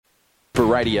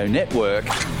Radio Network.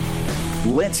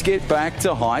 Let's get back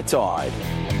to high tide.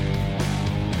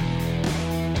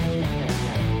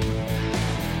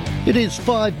 It is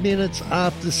 5 minutes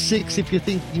after 6. If you're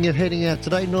thinking of heading out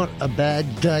today, not a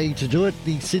bad day to do it.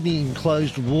 The Sydney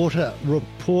Enclosed Water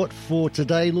report for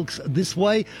today looks this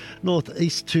way.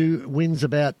 Northeast to winds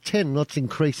about 10 knots,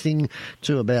 increasing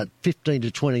to about 15 to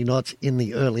 20 knots in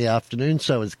the early afternoon.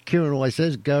 So as Kieran always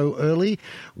says, go early.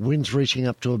 Winds reaching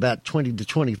up to about 20 to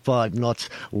 25 knots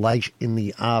late in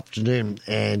the afternoon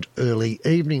and early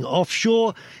evening.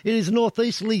 Offshore, it is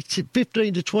northeasterly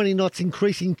 15 to 20 knots,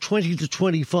 increasing 20 to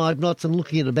 25 knots and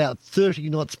looking at about 30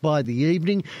 knots by the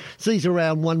evening. Seas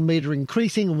around 1 metre,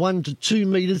 increasing 1 to 2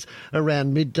 metres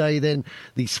around midday. Then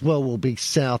the swell will be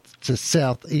south to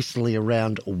southeasterly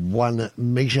around 1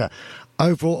 metre.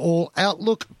 Overall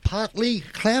outlook, partly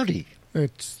cloudy. I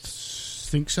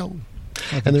think so.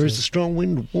 And there is a strong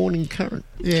wind warning current.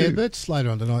 Yeah, too. that's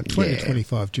later on tonight. 20 to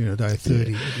 25 during the day,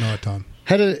 30 at night time.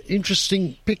 Had an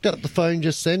interesting, picked up the phone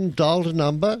just then, dialed a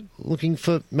number, looking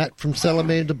for Matt from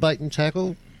Salamander Bait and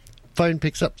Tackle. Phone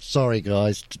picks up. Sorry,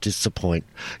 guys, to disappoint.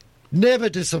 Never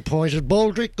disappointed.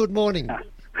 Baldrick, good morning.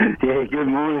 Yeah, good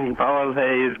morning, fellas. How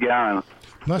you going?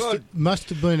 Must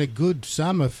have been a good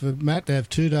summer for Matt to have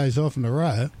 2 days off in a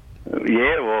row.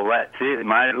 Yeah, well, that's it,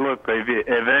 mate. Look,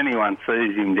 if anyone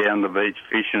sees him down the beach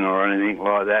fishing or anything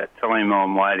like that, tell him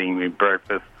I'm waiting with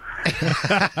breakfast.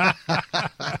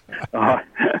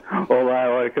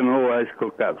 Although I can always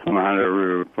cook up some Hunter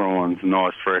River prawns,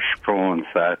 nice fresh prawns,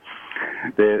 so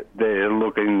they're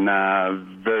looking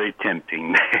very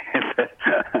tempting.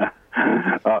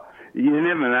 You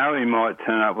never know, he might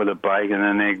turn up with a bacon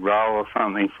and egg roll or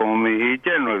something for me. He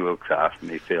generally looks after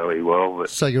me fairly well. But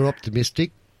So you're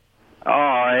optimistic?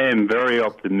 I am very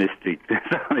optimistic. There's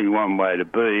only one way to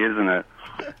be, isn't it?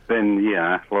 Then,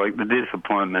 like the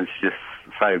disappointment's just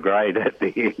so great at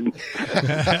the end.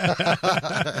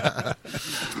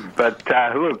 But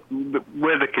look, the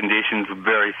weather conditions are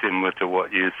very similar to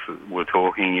what you were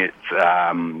talking. It's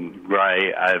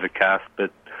grey, overcast,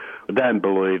 but I don't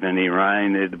believe any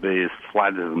rain. There'd be as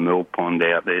flat as a mill pond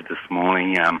out there this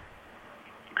morning.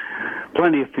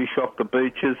 Plenty of fish off the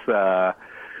beaches.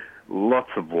 Lots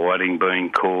of whiting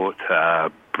being caught,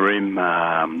 bream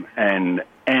and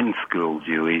school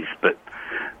dewies, but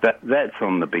that's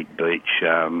on the big beach,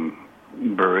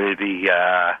 Pavey,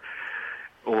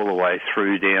 all the way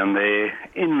through down there.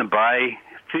 In the bay,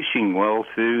 fishing well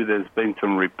too. There's been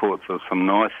some reports of some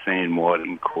nice sand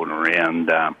whiting caught around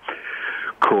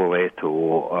Corlett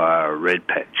or Red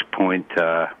Patch Point,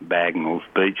 Bagnall's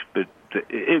Beach, but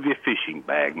if you're fishing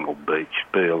Bagnall Beach,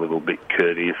 be a little bit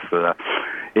courteous.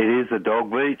 It is a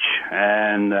dog beach,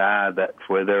 and that's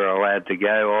where they're allowed to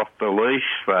go off the leash.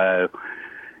 So,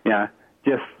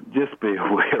 just be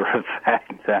aware of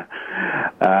that.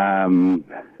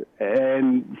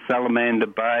 And Salamander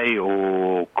Bay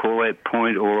or Corlett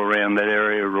Point, all around that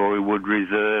area, Roywood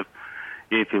Reserve.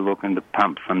 If you're looking to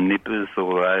pump some nippers,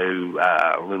 although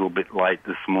a little bit late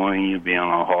this morning, you'll be on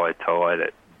a high tide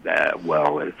at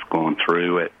it's gone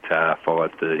through at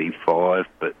 5:35,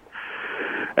 but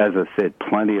as I said,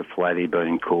 plenty of flatty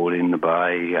being caught in the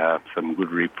bay. Some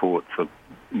good reports of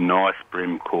nice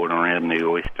bream caught around the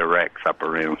oyster racks up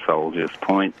around Soldiers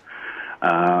Point.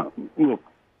 Look,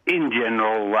 in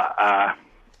general,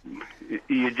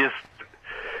 you just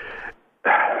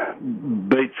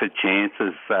beat for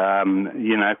chances.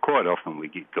 Quite often we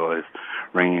get guys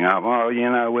ringing up,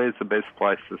 where's the best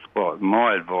place to spot?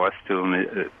 My advice to them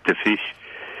to fish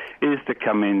is to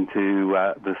come into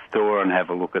the store and have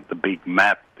a look at the big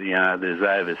map. There's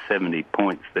over 70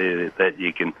 points there that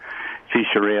you can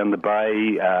fish around the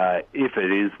bay. If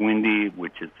it is windy,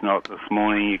 which it's not this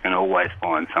morning, you can always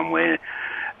find somewhere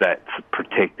that's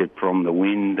protected from the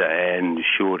wind and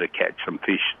sure to catch some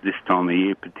fish this time of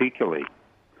year particularly.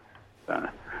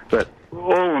 But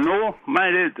all in all,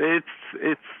 mate,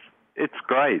 it's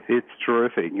great. It's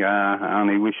terrific. I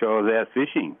only wish I was out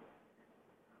fishing.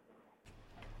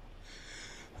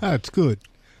 That's good.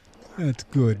 That's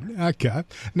good. Okay.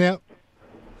 Now, are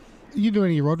you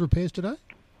doing any rod repairs today?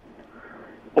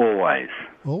 Always.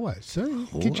 So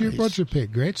get your rods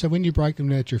repaired, Grant. So when you break them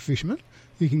now at your fisherman,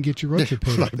 you can get your rods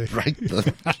repaired up there. Break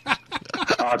them.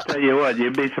 I'll tell you what,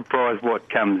 you'd be surprised what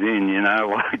comes in,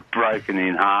 like broken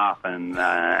in half and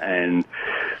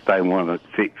they want it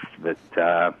fixed. But,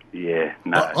 no.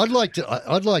 I'd like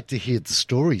to hear the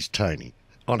stories, Tony,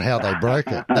 on how they broke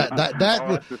it.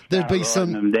 There'd be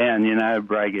some them down,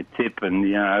 break a tip, and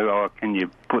can you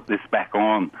put this back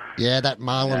on? Yeah, that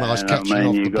marlin I was catching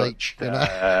off the beach.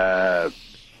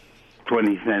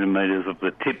 20 centimetres of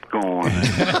the tip gone.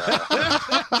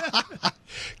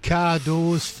 Car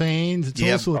doors, fans, it's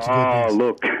all sorts of Oh, good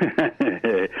look.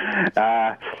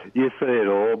 You see it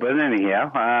all. But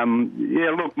anyhow,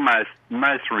 look,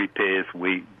 most repairs,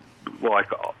 we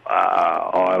like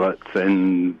eyelets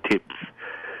and tips.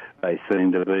 They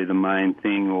seem to be the main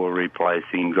thing, or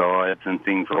replacing guides and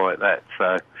things like that.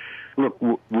 So, look,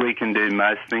 we can do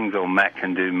most things, or Matt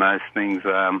can do most things.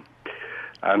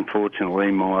 Unfortunately,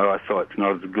 my eyesight's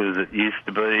not as good as it used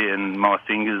to be, and my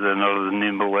fingers are not as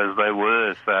nimble as they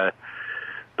were. So,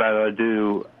 but I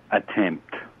do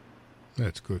attempt.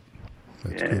 That's good.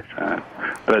 Good.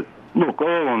 But look,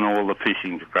 all in all, the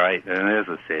fishing's great. And as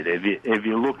I said, if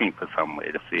you're looking for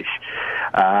somewhere to fish,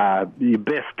 you're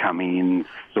best coming in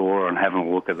store and having a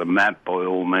look at the map. By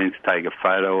all means, take a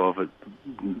photo of it,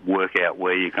 work out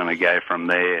where you're going to go from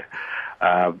there.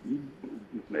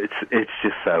 It's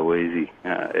just so easy.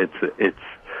 It's.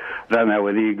 I don't know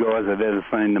whether you guys have ever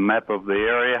seen the map of the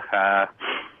area,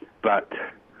 but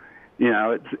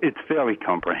it's fairly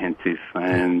comprehensive,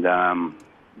 and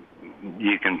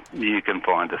you can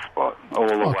find a spot all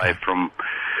the way from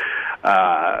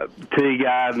Tea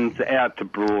Gardens out to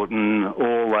Broughton.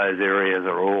 All those areas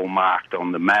are all marked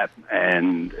on the map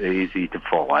and easy to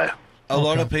follow. A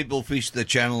lot of people fish the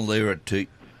channel there at Tea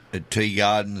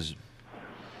Gardens.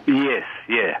 Yes,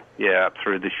 yeah, up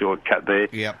through the shortcut there.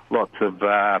 Yep. Lots of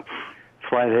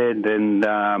flathead and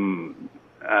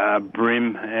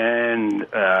brim and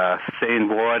sand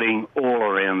whiting all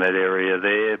around that area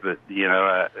there. But,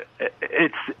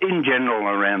 it's in general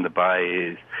around the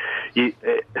bay.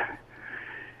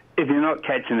 If you're not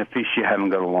catching a fish, you haven't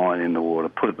got a line in the water,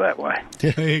 put it that way.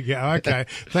 There you go. Okay.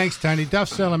 Thanks, Tony. Duff,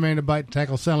 Salamander Bait and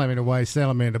Tackle, Salamander Way,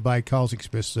 Salamander Bay, Coles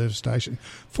Express Service Station,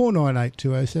 498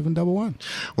 20711.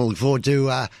 We'll look forward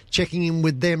to checking in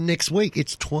with them next week.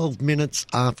 It's 12 minutes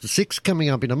after 6. Coming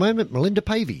up in a moment, Melinda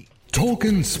Pavey.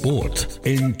 Talkin' Sport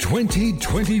in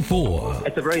 2024.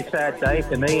 It's a very sad day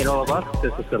for me and all of us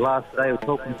because it's the last day of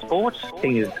Talkin' Sport.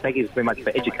 Thank you very much for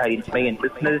educating me and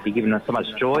listeners. You're giving us so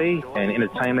much joy and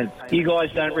entertainment. You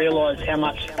guys don't realise how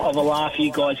much of a laugh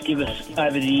you guys give us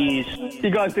over the years. You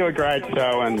guys do a great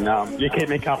show, and you keep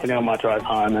me company on my drive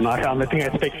home, and I think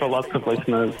I speak for lots of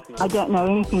listeners. I don't know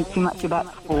anything too much about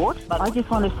sport, but I just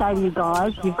want to say to you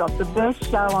guys, you've got the best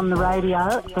show on the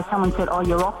radio. So someone said, "Oh,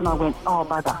 you're off," and I went, "Oh,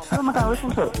 bugger. What am I going to listen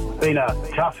to?" It's been a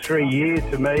tough 3 years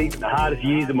for me, the hardest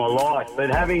years of my life, but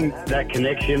having that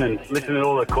connection and listening to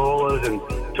all the callers and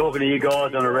talking to you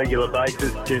guys on a regular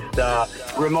basis just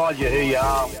reminds you who you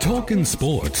are. Talkin'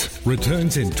 Sport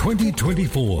returns in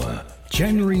 2024.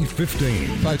 January 15.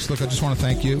 Folks, look, I just want to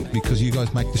thank you because you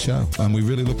guys make the show, and we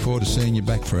really look forward to seeing you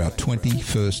back for our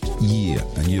 21st year,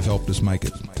 and you've helped us make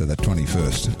it to that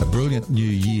 21st. A brilliant new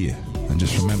year, and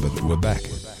just remember that we're back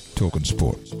talking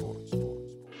sport.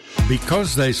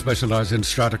 Because they specialise in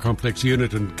strata complex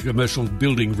unit and commercial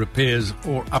building repairs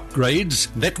or upgrades,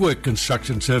 Network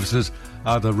Construction Services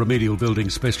are the remedial building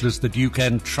specialists that you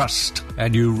can trust,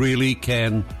 and you really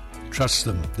can trust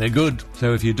them. They're good.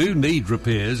 So if you do need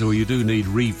repairs or you do need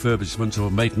refurbishments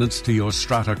or maintenance to your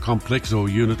strata complex or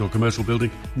unit or commercial building,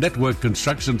 Network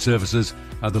Construction Services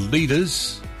are the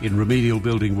leaders in remedial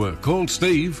building work. Call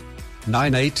Steve,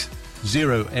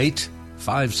 9808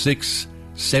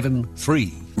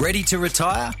 5673. Ready to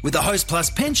retire? With a Host Plus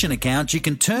pension account, you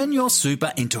can turn your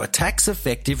super into a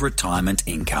tax-effective retirement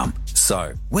income.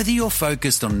 So, whether you're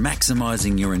focused on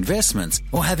maximising your investments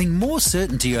or having more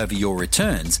certainty over your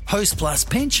returns, Host Plus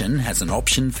Pension has an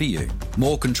option for you.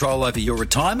 More control over your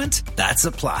retirement? That's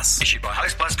a plus. Issued by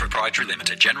Host Plus Proprietary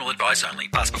Limited. General advice only.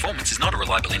 Past performance is not a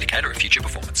reliable indicator of future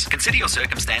performance. Consider your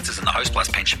circumstances and the Host Plus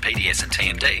Pension PDS and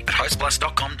TMD at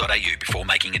hostplus.com.au before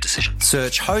making a decision.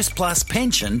 Search Host Plus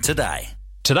Pension today.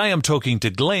 Today I'm talking to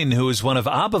Glenn, who is one of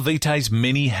Arbor Vitae's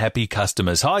many happy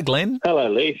customers. Hi, Glenn. Hello,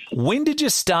 Leaf. When did you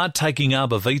start taking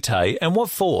Arbor Vitae and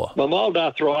what for? My mild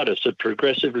arthritis had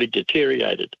progressively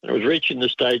deteriorated. It was reaching the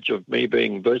stage of me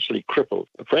being virtually crippled.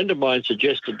 A friend of mine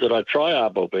suggested that I try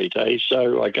Arbor Vitae,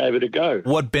 so I gave it a go.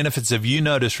 What benefits have you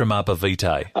noticed from Arbor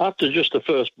Vitae? After just the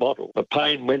first bottle, the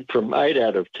pain went from 8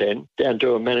 out of 10 down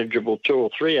to a manageable 2 or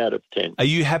 3 out of 10. Are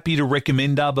you happy to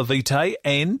recommend Arbor Vitae?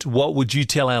 And what would you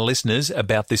tell our listeners about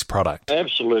about this product.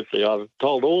 Absolutely. I've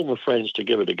told all my friends to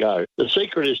give it a go. The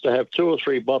secret is to have 2 or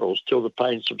 3 bottles till the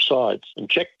pain subsides and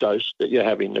check dose that you're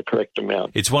having the correct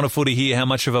amount. It's wonderful to hear how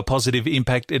much of a positive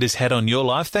impact it has had on your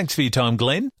life. Thanks for your time,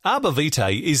 Glenn. Arbor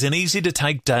Vitae is an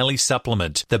easy-to-take daily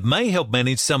supplement that may help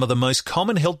manage some of the most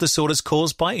common health disorders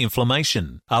caused by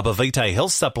inflammation. Arbor Vitae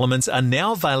health supplements are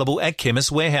now available at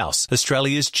Chemist Warehouse,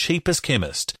 Australia's cheapest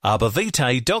chemist.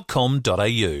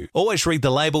 arborvitae.com.au. Always read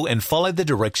the label and follow the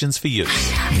directions for use.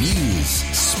 News,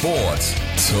 sport,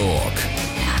 talk.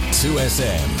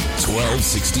 2SM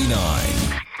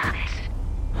 1269.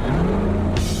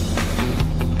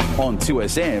 On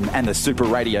 2SM and the Super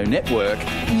Radio Network.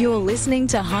 You're listening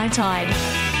to High Tide.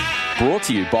 Brought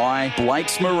to you by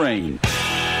Blake's Marine.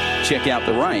 Check out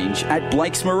the range at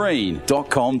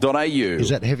blakesmarine.com.au. Is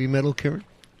that heavy metal, Kieran?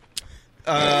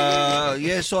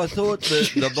 Yes, I thought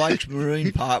the Blake's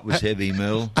Marine part was heavy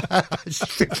metal. It's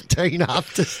 15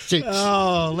 after 6.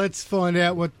 Oh, let's find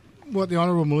out what the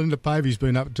Honourable Melinda Pavey's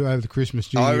been up to over the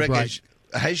Christmas New I Year reckon break.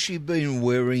 Has she been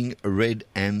wearing red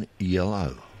and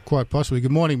yellow? Quite possibly.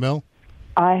 Good morning, Mel.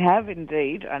 I have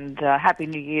indeed, and Happy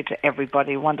New Year to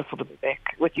everybody. Wonderful to be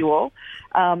back with you all.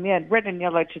 Red and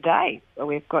yellow today.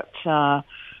 We've got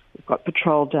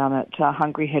patrol down at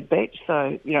Hungry Head Beach,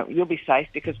 so you'll be safe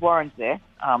because Warren's there,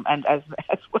 and as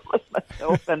well as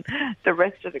myself and the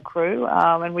rest of the crew.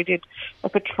 And we did a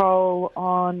patrol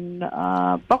on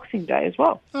Boxing Day as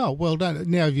well. Oh, well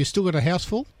done. Now, have you still got a house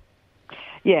full?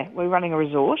 Yeah, we're running a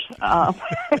resort, but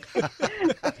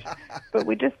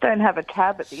we just don't have a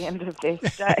tab at the end of their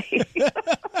stay.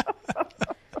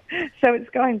 So it's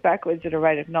going backwards at a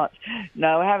rate of knots.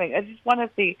 No, it's one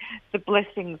of the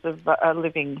blessings of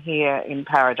living here in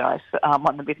paradise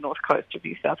on the mid-north coast of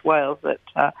New South Wales that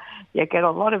get a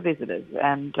lot of visitors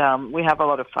and we have a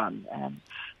lot of fun. And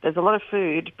there's a lot of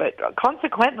food, but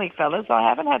consequently, fellas, I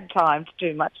haven't had time to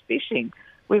do much fishing.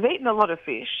 We've eaten a lot of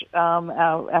fish.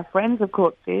 Our friends have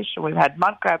caught fish, and we've had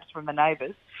mud crabs from the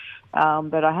neighbours.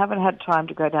 But I haven't had time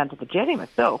to go down to the jetty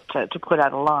myself to put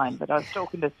out a line. But I was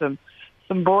talking to some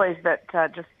boys that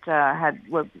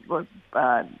were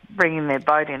bringing their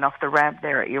boat in off the ramp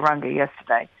there at Urunga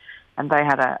yesterday, and they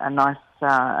had a nice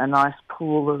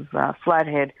pool of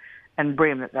flathead and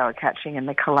bream that they were catching in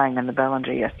the Kalang and the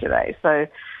Ballinger yesterday. So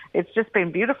it's just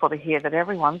been beautiful to hear that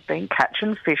everyone's been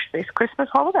catching fish this Christmas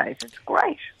holidays. It's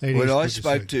great. When I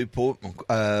spoke to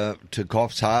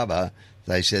Coffs Harbour,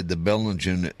 they said the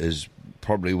Ballinger is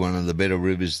probably one of the better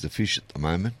rivers to fish at the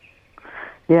moment.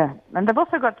 Yeah, and they've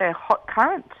also got their Hot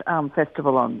Current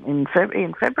festival on in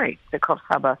February, the Coffs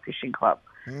Harbour Fishing Club,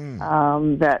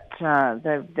 that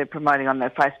they're promoting on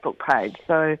their Facebook page.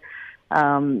 So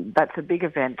that's a big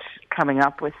event coming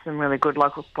up with some really good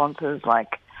local sponsors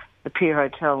like the Pier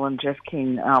Hotel and Jeff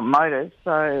King Motors.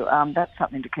 So that's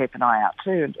something to keep an eye out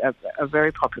too, a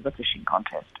very popular fishing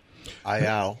contest.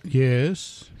 Al.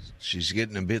 Yes? She's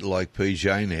getting a bit like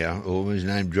PJ now, always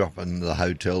name dropping the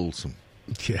hotels and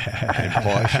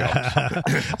pie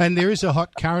shops. And there is a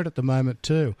hot current at the moment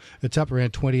too. It's up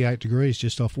around 28 degrees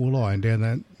just off Wooleye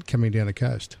and coming down the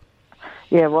coast.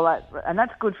 Yeah, well, and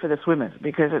that's good for the swimmers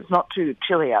because it's not too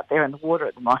chilly out there in the water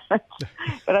at the moment.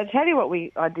 But I tell you what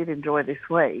I did enjoy this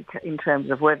week in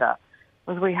terms of weather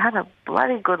was we had a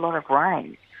bloody good lot of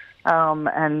rain.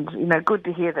 And, good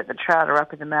to hear that the trout are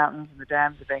up in the mountains and the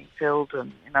dams are being filled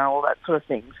and, all that sort of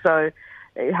thing. So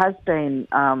it has been,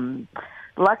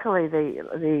 luckily the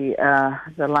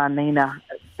La Nina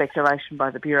speculation by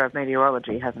the Bureau of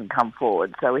Meteorology hasn't come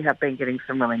forward. So we have been getting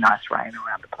some really nice rain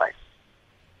around the place.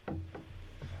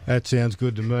 That sounds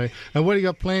good to me. And what do you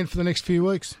got planned for the next few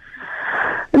weeks?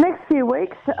 The next few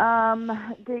weeks,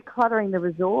 decluttering the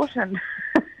resort and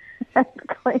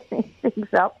cleaning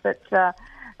things up, but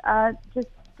just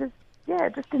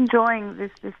enjoying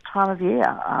this time of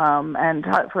year, and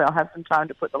hopefully I'll have some time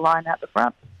to put the line out the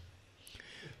front.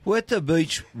 With the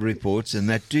beach reports and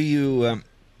that, do you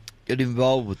get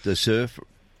involved with the surf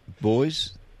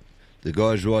boys, the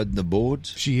guys riding the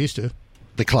boards? She used to.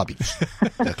 The clubbies.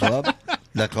 The club?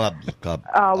 The club.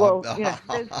 Oh, well,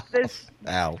 there's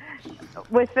Ow.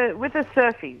 With the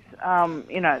surfies,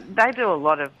 they do a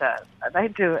lot of that. They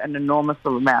do an enormous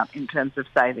amount in terms of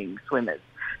saving swimmers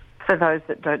for those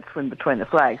that don't swim between the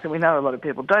flags. And we know a lot of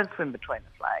people don't swim between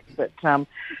the flags, but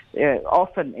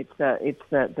often it's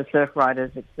the surf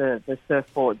riders, it's the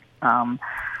surfboards,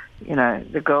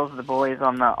 the girls and the boys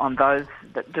on those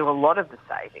that do a lot of the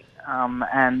saving,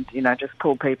 and just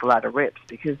pull people out of rips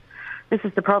because. This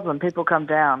is the problem. People come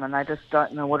down and they just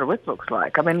don't know what a rip looks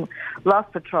like. I mean, last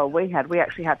patrol we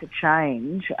actually had to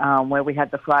change where we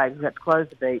had the flags. We had to close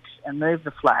the beach and move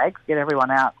the flags, get everyone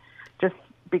out, just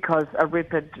because a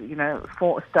rip had,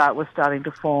 was starting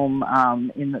to form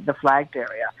in the flagged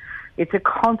area. It's a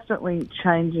constantly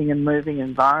changing and moving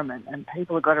environment, and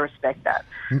people have got to respect that.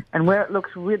 And where it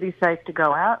looks really safe to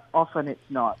go out, often it's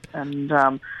not. And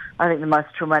I think the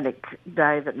most traumatic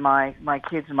day that my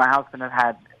kids and my husband have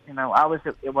had, I was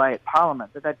away at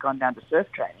Parliament, but they'd gone down to surf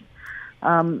training.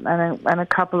 And a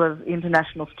couple of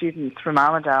international students from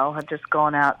Armidale had just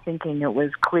gone out thinking it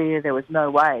was clear there was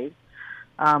no waves,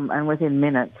 and within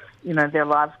minutes, their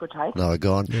lives were taken. No,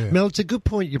 gone. Yeah. Mel, it's a good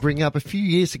point you bring up. A few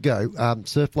years ago,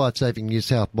 Surf Life Saving New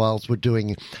South Wales were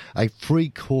doing a free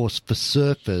course for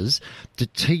surfers to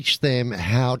teach them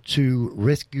how to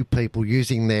rescue people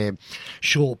using their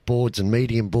short boards and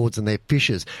medium boards and their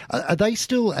fishers. Are they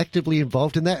still actively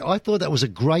involved in that? I thought that was a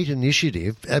great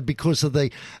initiative because of the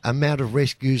amount of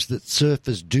rescues that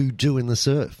surfers do in the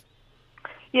surf.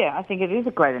 Yeah, I think it is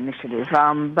a great initiative.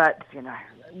 But,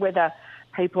 whether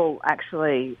people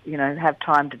actually, have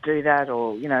time to do that,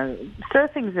 or,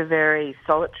 surfing's a very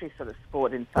solitary sort of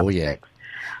sport in some respects.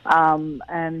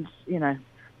 And,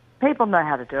 people know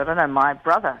how to do it. I know my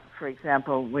brother, for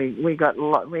example,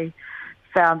 we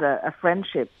found a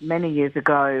friendship many years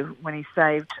ago when he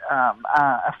saved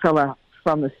a fella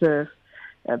from the surf.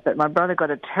 But my brother got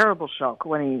a terrible shock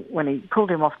when he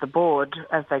pulled him off the board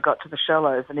as they got to the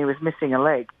shallows and he was missing a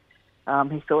leg.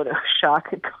 He thought a shark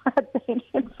had been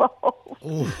involved,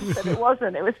 but it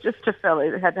wasn't. It was just a fella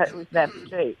who was an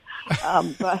amputee.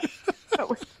 But it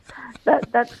was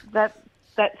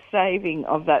that saving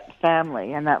of that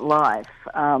family and that life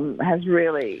has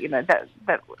really, that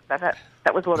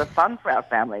was a lot of fun for our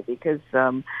family because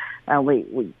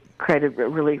we created a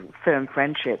really firm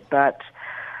friendship. But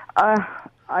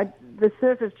the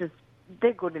surfers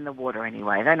they're good in the water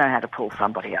anyway. They know how to pull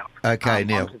somebody up. Okay,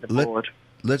 now onto the board.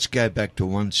 Let's go back to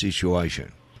one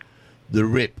situation. The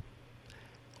rip.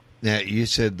 Now, you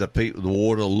said the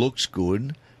water looks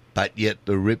good, but yet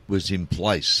the rip was in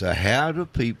place. So how do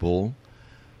people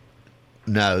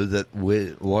know that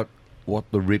what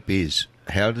the rip is?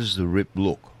 How does the rip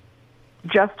look?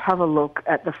 Just have a look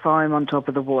at the foam on top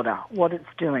of the water, what it's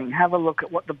doing. Have a look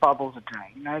at what the bubbles are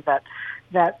doing.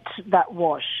 That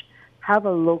wash. Have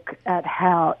a look at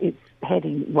how it's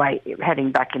heading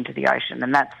back into the ocean,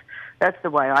 and that's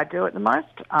the way I do it the most.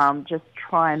 Just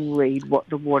try and read what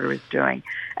the water is doing.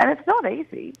 And it's not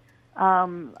easy.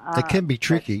 It can be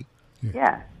tricky.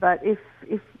 But if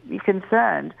you're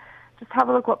concerned, just have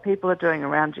a look what people are doing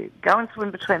around you. Go and swim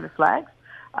between the flags.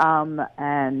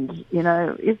 And,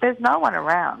 if there's no one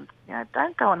around,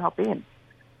 don't go and hop in.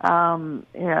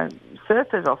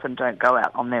 Surfers often don't go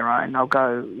out on their own. They'll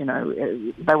go,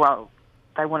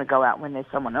 they want to go out when there's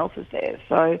someone else is there.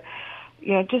 So,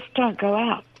 just don't go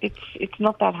out. It's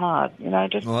not that hard,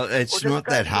 it's not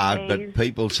that hard, but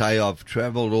people say, I've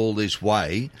travelled all this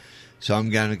way, so I'm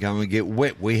going to go and get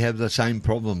wet. We have the same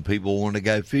problem. People want to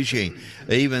go fishing,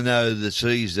 even though the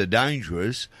seas are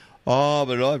dangerous. Oh,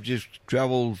 but I've just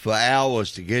travelled for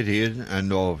hours to get here,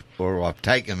 or I've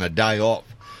taken a day off,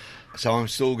 so I'm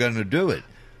still going to do it.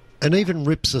 And even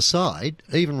rips aside,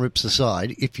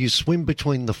 if you swim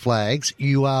between the flags,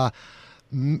 you are,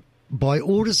 by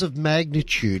orders of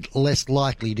magnitude, less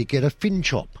likely to get a fin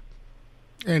chop.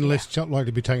 And less likely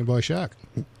to be taken by a shark.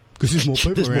 Because there's more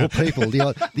people around. There's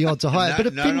more people. The odds are higher. But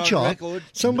a fin chop,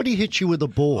 somebody hits you with a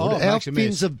board. Our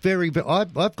fins are very...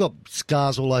 I've got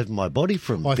scars all over my body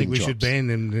from fin chops. I think we should ban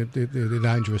them. They're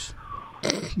dangerous.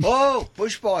 Oh,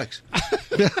 push bikes.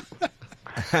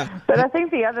 But I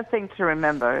think the other thing to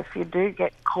remember, if you do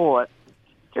get caught,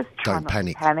 just try not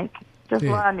to panic. Just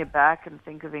lie on your back and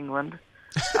think of England.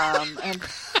 And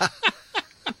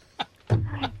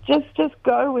just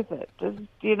go with it. Just,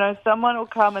 someone will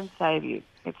come and save you.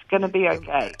 It's going to be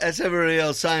okay. As everybody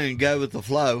else saying, go with the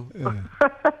flow.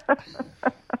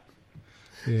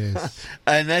 Yes.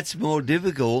 And that's more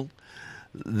difficult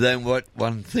than what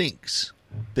one thinks.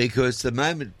 Because the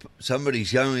moment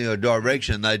somebody's going in a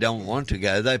direction they don't want to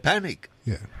go, they panic.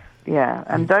 Yeah,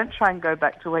 and don't try and go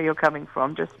back to where you're coming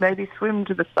from. Just maybe swim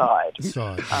to the side.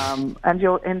 And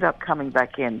you'll end up coming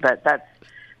back in. But that's,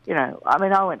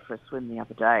 I went for a swim the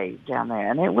other day down there,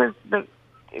 and it was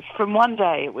from one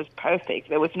day it was perfect.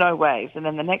 There was no waves, and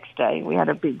then the next day we had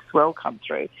a big swell come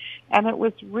through, and it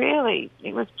was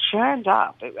churned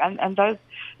up, and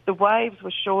the waves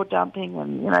were shore dumping,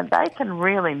 and they can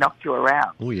really knock you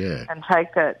around. Oh yeah, and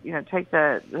take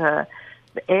the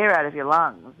air out of your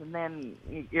lungs, and then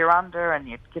you're under, and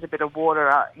you get a bit of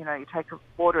water. You take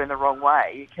water in the wrong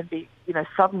way, you can be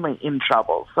suddenly in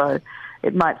trouble. So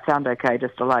it might sound okay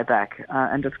just to lie back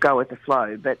and just go with the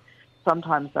flow, but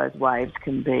sometimes those waves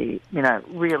can be,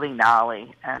 really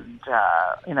gnarly and,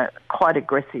 quite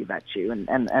aggressive at you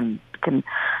and can,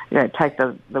 take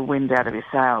the wind out of your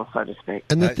sails, so to speak.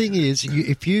 And the thing is,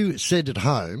 if you sit at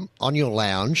home on your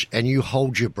lounge and you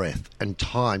hold your breath and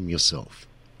time yourself,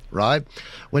 right?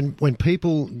 When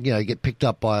people, get picked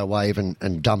up by a wave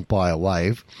and dumped by a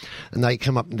wave and they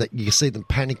come up and you see them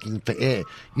panicking for air,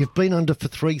 you've been under for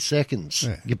 3 seconds.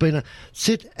 Yeah. You've been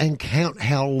sit and count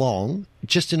how long,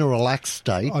 just in a relaxed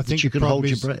state, that you can hold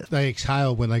your breath. They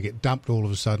exhale when they get dumped all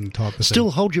of a sudden type of Still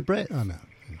thing. Hold your breath. Oh, no.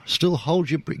 Still hold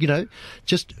your breath,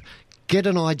 just get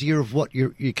an idea of what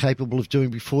you're capable of doing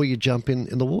before you jump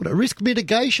in the water. Risk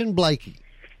mitigation, Blakey.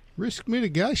 Risk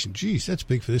mitigation. Geez, that's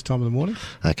big for this time of the morning.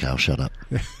 Okay, I'll shut up.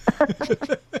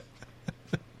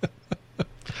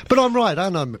 But I'm right,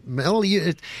 aren't I, Mel?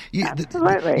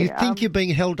 Absolutely. You think you're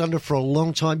being held under for a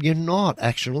long time. You're not,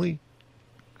 actually.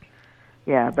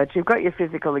 Yeah, but you've got your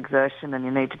physical exertion and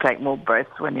you need to take more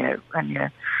breaths when you're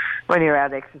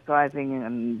out exercising,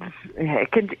 and you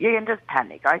can just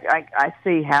panic. I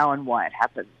see how and why it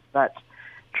happens, but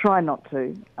try not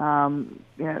to.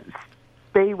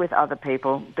 Be with other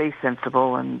people, be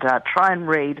sensible, and try and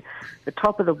read the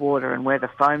top of the water and where the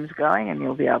foam's going, and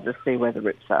you'll be able to see where the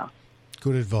rips are.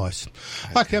 Good advice.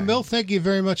 Okay, Mel, thank you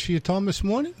very much for your time this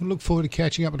morning. We look forward to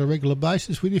catching up on a regular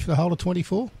basis with you for the whole of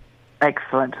 24.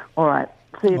 Excellent. All right.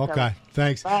 See you. Okay,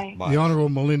 thanks. Bye. The Honourable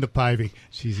Melinda Pavey.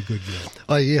 She's a good girl.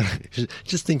 Oh, yeah.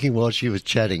 Just thinking while she was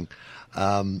chatting,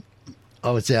 I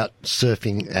was out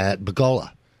surfing at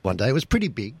Bagola one day. It was pretty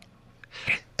big.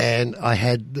 And I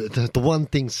had the one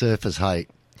thing surfers hate,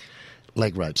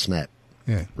 leg rope snap.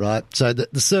 Yeah. Right? So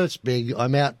the surf's big.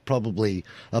 I'm out probably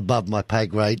above my pay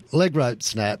grade. Leg rope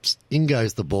snaps. In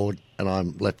goes the board, and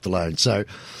I'm left alone. So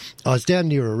I was down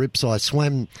near a rip, so I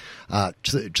swam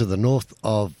to the north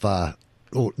of...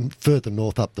 or further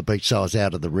north up the beach, so I was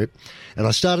out of the rip. And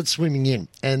I started swimming in.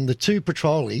 And the two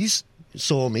patrollees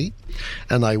saw me,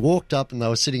 and they walked up, and they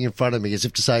were sitting in front of me as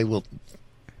if to say, well,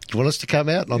 do you want us to come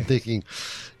out? And I'm thinking,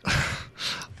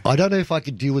 I don't know if I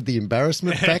could deal with the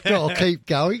embarrassment factor. I'll keep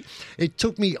going. It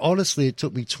took me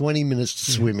 20 minutes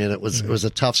to swim in. It was a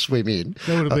tough swim in.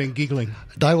 They would have been giggling.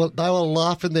 They were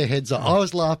laughing their heads off. I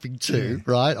was laughing too,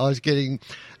 right? I was getting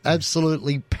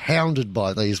absolutely pounded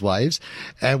by these waves,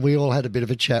 and we all had a bit of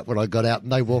a chat when I got out,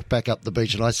 and they walked back up the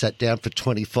beach, and I sat down for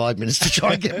 25 minutes to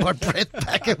try and get my breath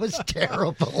back. It was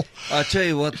terrible. I tell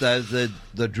you what, though,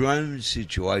 the drone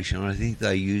situation, I think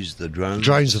they use the drones.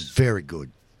 Drones are very good.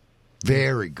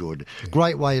 Very good.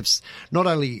 Great way of not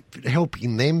only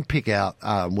helping them pick out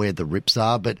where the rips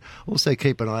are, but also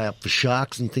keep an eye out for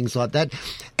sharks and things like that.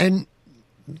 And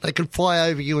they can fly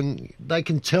over you and they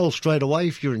can tell straight away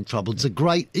if you're in trouble. It's a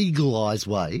great eagle-eyes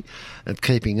way of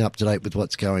keeping up to date with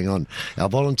what's going on. Our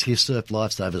volunteer surf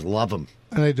lifesavers love them.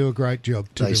 And they do a great job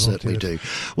too. They certainly do.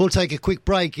 We'll take a quick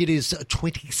break. It is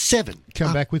 27.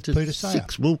 Come back with Peter Sayre.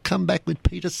 We'll come back with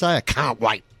Peter Sayre. Can't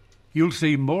wait. You'll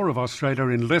see more of Australia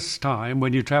in less time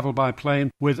when you travel by plane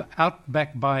with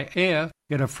Outback by Air.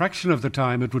 In a fraction of the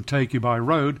time it would take you by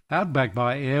road, Outback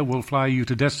by Air will fly you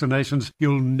to destinations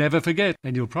you'll never forget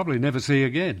and you'll probably never see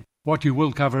again. What you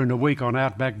will cover in a week on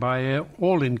Outback by Air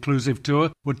all-inclusive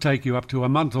tour would take you up to a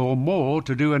month or more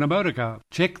to do in a motorcar.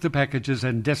 Check the packages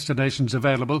and destinations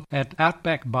available at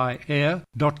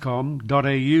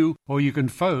outbackbyair.com.au or you can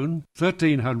phone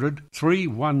 1300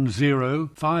 310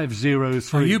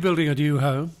 503. Are you building a new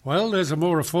home? Well, there's a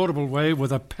more affordable way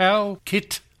with a PAL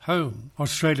Kit Home,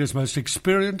 Australia's most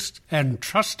experienced and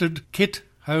trusted kit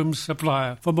home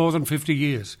supplier for more than 50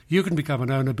 years. You can become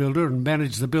an owner-builder and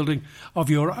manage the building of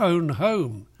your own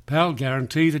home. PAL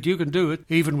guarantee that you can do it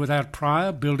even without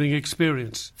prior building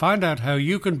experience. Find out how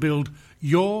you can build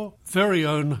your very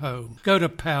own home. Go to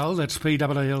PAL, that's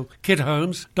P-A-L,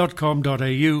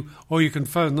 kithomes.com.au, or you can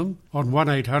phone them on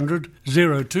 1800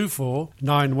 024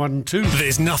 912.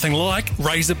 There's nothing like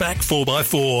Razorback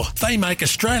 4x4. They make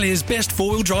Australia's best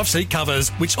four-wheel drive seat covers,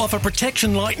 which offer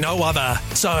protection like no other.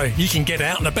 So you can get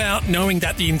out and about knowing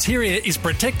that the interior is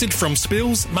protected from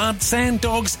spills, mud, sand,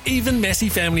 dogs, even messy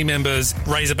family members.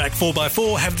 Razorback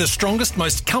 4x4 have the strongest,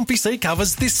 most comfy seat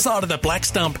covers this side of the black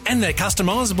stump, and they're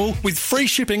customisable with free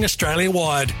shipping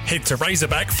Australia-wide. Head to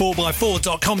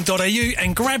razorback4x4.com.au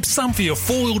and grab some for your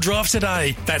four-wheel drive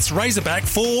today. That's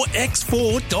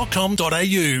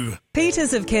razorback4x4.com.au.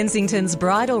 Peters of Kensington's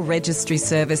bridal registry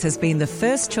service has been the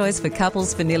first choice for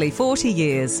couples for nearly 40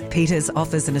 years. Peters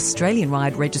offers an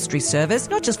Australian-wide registry service,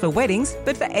 not just for weddings,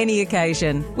 but for any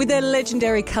occasion. With their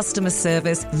legendary customer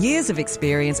service, years of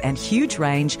experience and huge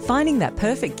range, finding that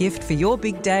perfect gift for your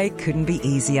big day couldn't be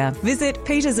easier. Visit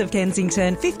Peters of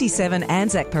Kensington, 57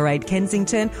 Anzac Parade,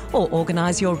 Kensington, or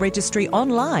organise your registry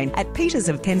online at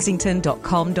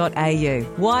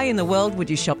petersofkensington.com.au. Why in the world would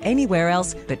you shop anywhere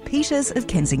else but Peters of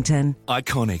Kensington?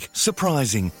 Iconic,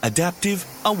 surprising, adaptive,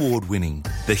 award-winning.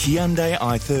 The Hyundai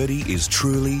i30 is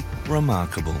truly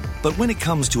remarkable. But when it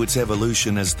comes to its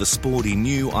evolution as the sporty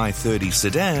new i30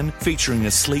 sedan, featuring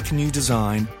a sleek new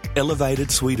design,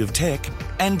 elevated suite of tech,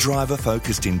 and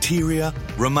driver-focused interior,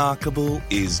 remarkable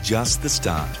is just the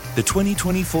start. The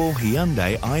 2024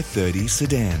 Hyundai i30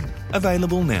 sedan.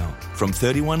 Available now from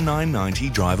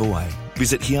 $31,990 drive away.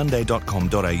 Visit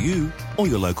hyundai.com.au or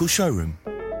your local showroom.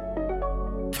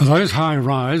 For those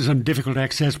high-rise and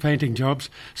difficult-access painting jobs,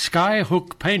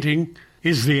 Skyhook Painting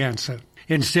is the answer.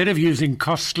 Instead of using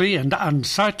costly and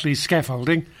unsightly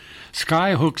scaffolding,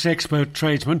 Skyhook's expert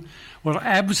tradesmen will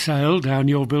abseil down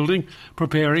your building,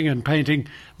 preparing and painting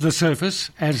the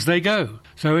surface as they go.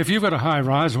 So if you've got a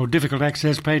high-rise or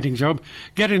difficult-access painting job,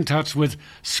 get in touch with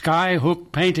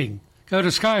Skyhook Painting. Go to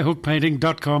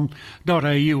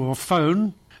skyhookpainting.com.au or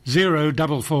phone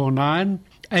 0449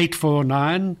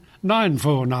 849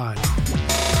 949.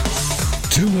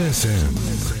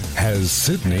 2SM has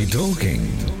Sydney talking.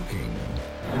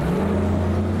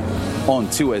 On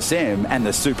 2SM and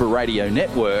the Super Radio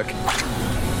Network.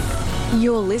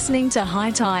 You're listening to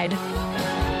High Tide.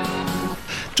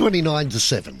 29 to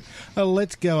 7.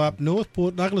 Let's go up north.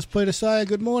 Port Douglas, Peter Sayre,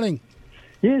 good morning.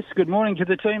 Yes, good morning to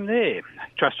the team there.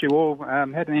 Trust you all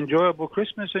had an enjoyable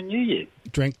Christmas and New Year.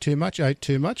 Drank too much, ate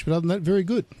too much, but other than that, very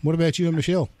good. What about you and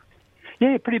Michelle?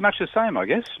 Yeah, pretty much the same, I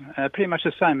guess. Pretty much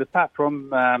the same, apart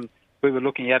from we were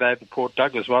looking out over Port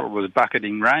Douglas while it was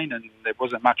bucketing rain and there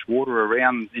wasn't much water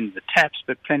around in the taps,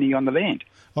 but plenty on the land.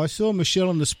 I saw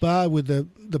Michelle in the spa with the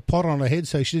pot on her head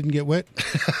so she didn't get wet.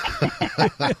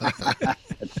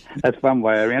 That's one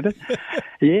way around it.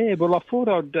 Yeah, well, I thought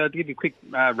I'd give you a quick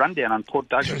rundown on Port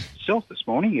Douglas itself this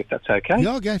morning, if that's okay.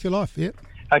 Yeah, I'll go for your life, yeah.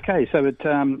 Okay, so it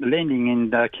landing in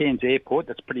Cairns Airport,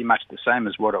 that's pretty much the same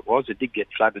as what it was. It did get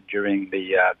flooded during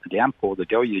the downpour, the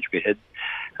deluge we had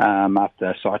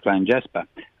after Cyclone Jasper.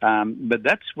 But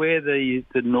that's where the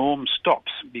norm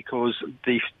stops, because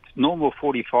the normal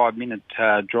 45-minute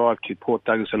drive to Port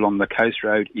Douglas along the coast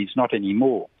road is not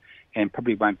anymore, and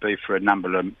probably won't be for a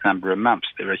number of months.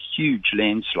 There are huge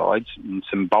landslides and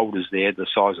some boulders there the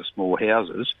size of small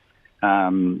houses.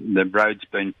 The road's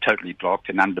been totally blocked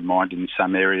and undermined in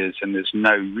some areas, and there's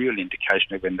no real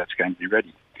indication of when that's going to be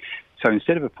ready. So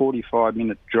instead of a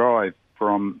 45-minute drive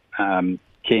from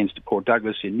Cairns to Port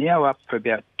Douglas, you're now up for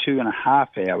about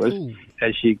 2.5 hours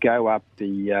as you go up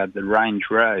the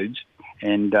range roads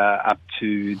and up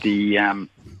to the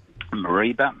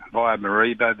Mareeba, via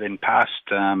Mareeba, then past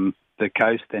the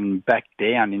coast, then back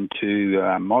down into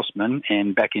Mossman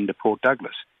and back into Port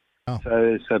Douglas. Oh. So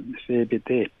there's a fair bit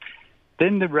there.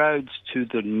 Then the roads to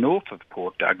the north of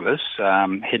Port Douglas,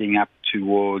 heading up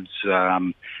towards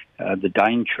the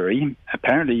Daintree.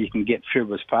 Apparently you can get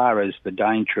through as far as the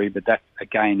Daintree, but that,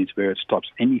 again, is where it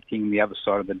stops. Anything the other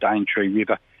side of the Daintree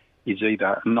River is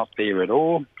either not there at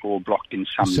all or blocked in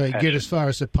some So you fashion. get as far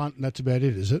as the punt and that's about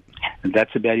it, is it? And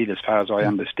that's about it as far as I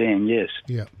understand, yes.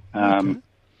 Yeah. I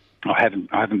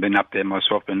haven't been up there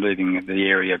myself, been leaving the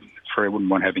area for I wouldn't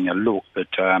want having a look,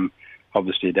 but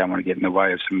obviously I don't want to get in the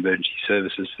way of some emergency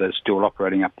services that are still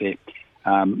operating up there.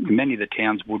 Many of the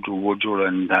towns, Woodrell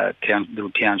and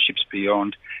little townships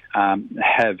beyond,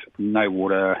 have no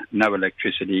water, no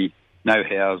electricity, no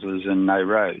houses and no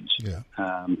roads. Yeah.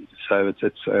 So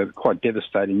it's quite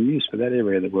devastating news for that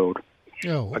area of the world.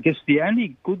 Oh. I guess the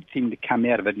only good thing to come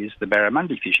out of it is the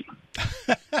barramundi fishing.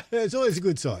 It's always a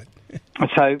good sign.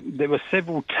 So there were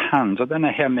several tonnes, I don't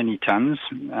know how many tonnes,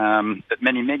 but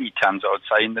many, many tonnes, I would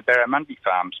say, in the barramundi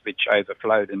farms, which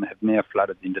overflowed and have now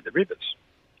flooded into the rivers.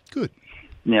 Good.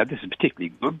 Now, this is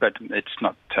particularly good, but it's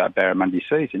not barramundi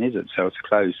season, is it? So it's a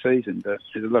closed season, but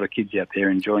there's a lot of kids out there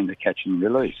enjoying the catch and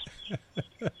release.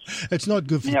 It's not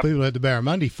good for people at the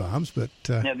barramundi farms, but...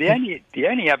 Now, the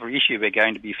only other issue we're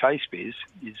going to be faced with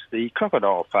is the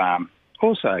crocodile farm,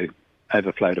 also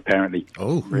overflowed, apparently.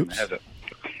 Oh, oops.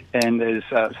 And there's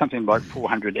something like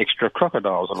 400 extra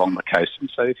crocodiles along the coast. And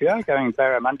so if you are going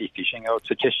barramundi fishing, I would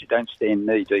suggest you don't stand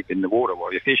knee-deep in the water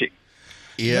while you're fishing.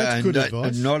 Yeah,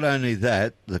 and not only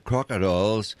that, the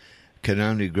crocodiles can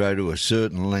only grow to a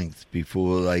certain length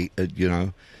before they,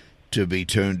 to be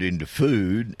turned into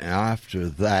food. After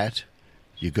that,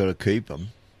 you've got to keep them.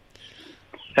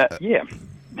 Yeah.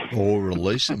 Or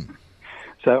release them.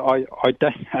 So I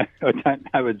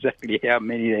don't know exactly how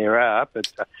many there are,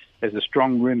 but there's a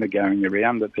strong rumour going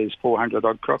around that there's 400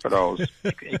 odd crocodiles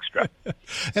extra.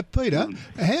 Peter,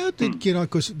 how did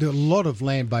because there are a lot of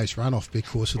land-based runoff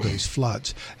because of these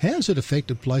floods. How's it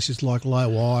affected places like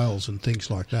Low Isles and things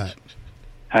like that?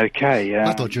 Okay.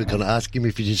 I thought you were going to ask him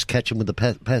if you just catch him with the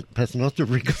paternoster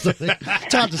ring.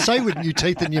 It's hard to say with new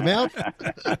teeth in your mouth.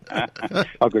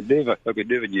 I could do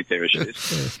a new pair of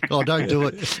shoes. Oh, don't do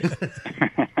it.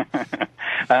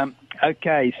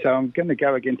 Okay, so I'm going to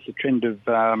go against the trend of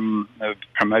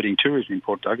promoting tourism in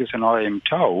Port Douglas, and I am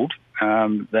told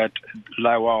that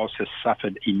Low Isles has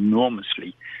suffered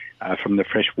enormously from the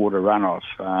freshwater runoff.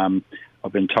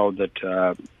 I've been told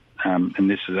that, and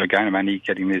this is, again, I'm only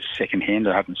getting this second-hand,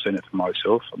 I haven't seen it for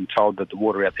myself. I'm told that the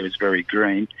water out there is very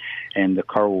green and the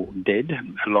coral dead,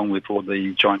 along with all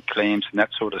the giant clams and that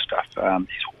sort of stuff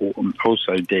is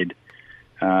also dead.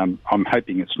 I'm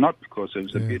hoping it's not, because it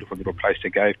was a beautiful little place to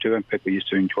go to and people used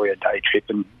to enjoy a day trip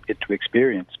and get to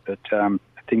experience. But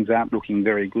things aren't looking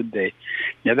very good there.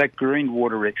 Now, that green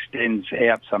water extends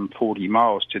out some 40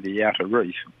 miles to the outer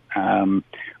reef,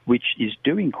 which is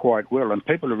doing quite well, and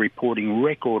people are reporting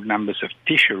record numbers of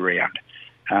fish around.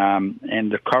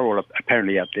 And the coral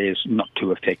apparently out there is not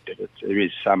too affected. There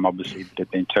is some, obviously, that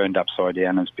have been turned upside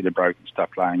down and there's a bit of broken stuff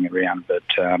laying around, but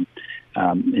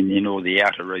in all the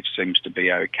outer reef seems to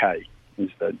be okay,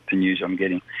 is the news I'm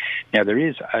getting. Now, there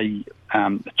is a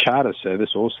charter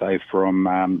service also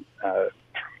from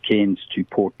Cairns to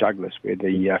Port Douglas, where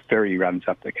the ferry runs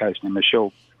up the coast. Now,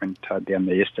 Michelle went down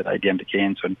there yesterday, down to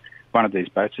Cairns, on one of these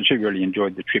boats, and she really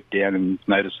enjoyed the trip down and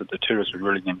noticed that the tourists were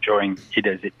really enjoying it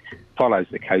as it follows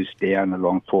the coast down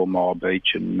along 4 Mile Beach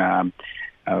and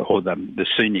or the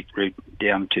scenic route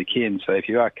down to Cairns. So if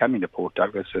you are coming to Port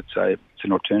Douglas, it's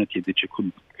an alternative that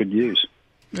you could use.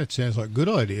 That sounds like a good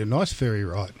idea. Nice ferry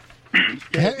ride.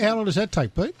 How long does that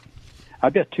take, Pete?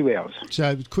 About 2 hours. So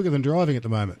it's quicker than driving at the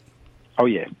moment. Oh,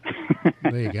 yeah.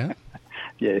 There you go.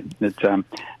 Yeah, it's,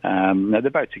 no,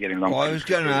 the boats are getting long. Well, I was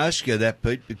going to ask you that,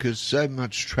 Pete, because so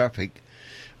much traffic,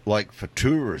 like for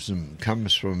tourism,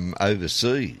 comes from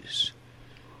overseas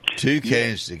to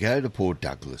Cairns to go to Port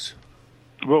Douglas.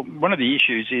 Well, one of the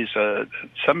issues is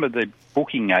some of the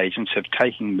booking agents have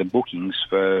taken the bookings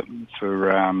for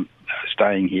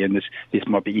staying here, and this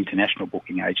might be international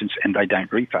booking agents, and they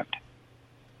don't refund.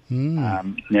 Now,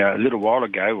 a little while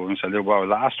ago,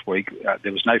 last week,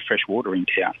 there was no fresh water in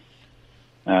town.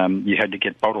 You had to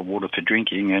get bottled water for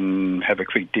drinking and have a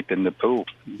quick dip in the pool,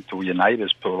 or your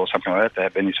neighbour's pool or something like that, to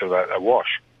have any sort of a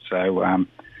wash. So,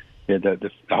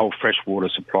 the whole freshwater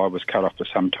supply was cut off for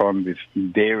some time, with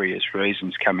various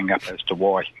reasons coming up as to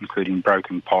why, including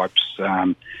broken pipes,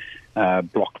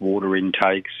 blocked water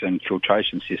intakes and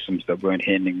filtration systems that weren't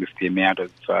handling with the amount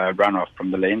of runoff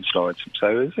from the landslides.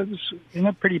 So it was in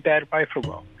a pretty bad way for a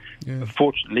while. Yeah.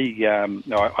 Fortunately,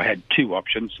 I had two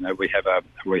options. We have a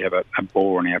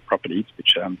bore on our property,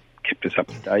 which kept us up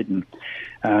to date,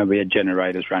 and we had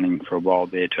generators running for a while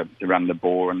there to run the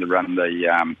bore and to run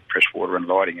the fresh water and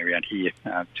lighting around here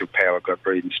till power got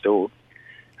reinstalled.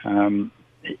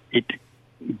 It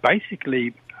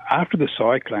basically, after the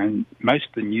cyclone, most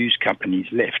of the news companies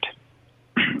left.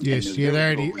 Yes,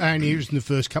 they're only using the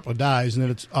first couple of days, and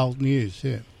then it's old news.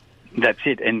 Yeah. That's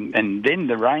it, and then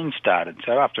the rain started.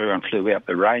 So after everyone flew out,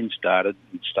 the rain started,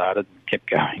 and kept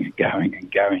going and going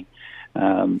and going.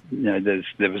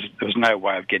 There was no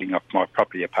way of getting off my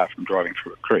property apart from driving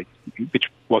through a creek,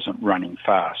 which wasn't running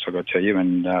fast, I've got to tell you,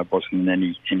 and wasn't in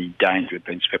any danger of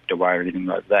being swept away or anything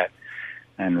like that.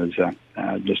 And it was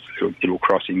just a little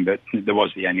crossing, but there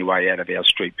was the only way out of our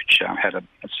street, which had a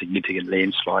significant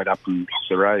landslide up and blocked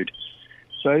the road.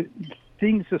 So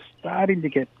things are starting to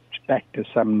get back to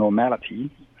some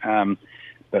normality,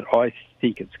 but I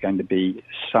think it's going to be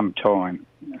some time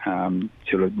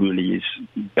till it really is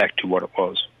back to what it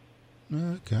was.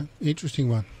 Okay, interesting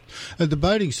one. The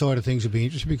boating side of things will be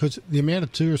interesting, because the amount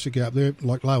of tourists that go up there,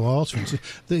 like Low Isles, for instance,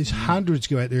 there's hundreds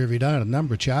go out there every day on a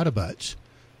number of charter boats.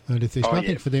 And if there's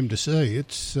nothing for them to see,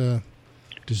 it's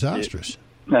disastrous.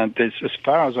 Yeah. As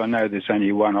far as I know, there's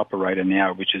only one operator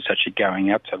now which is actually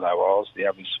going up to Low Isles. The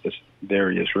others, for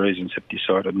various reasons, have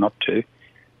decided not to,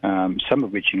 some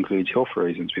of which includes health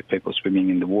reasons, with people swimming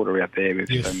in the water out there with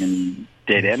so many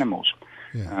dead animals.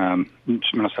 Yeah. I'm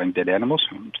not saying dead animals,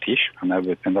 fish. I know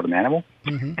they're not an animal.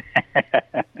 Mm-hmm.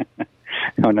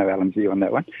 I know Alan's view on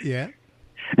that one. Yeah.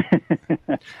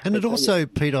 And it also,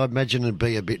 Pete, I imagine it'd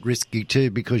be a bit risky too,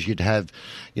 because you'd have,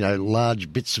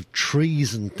 large bits of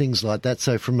trees and things like that.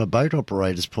 So from a boat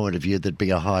operator's point of view, there'd be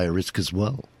a higher risk as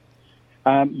well.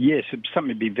 Yes, it's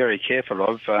something to be very careful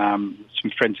of.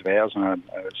 Some friends of ours on a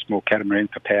small catamaran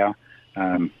for power.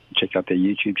 Check out their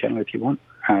YouTube channel if you want.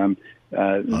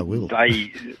 I will.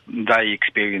 They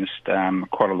experienced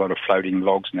quite a lot of floating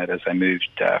logs and that as they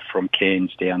moved from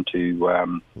Cairns down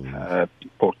to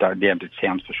down to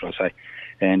Townsville, should I say.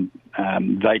 And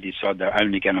they decided they're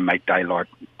only going to make daylight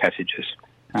passages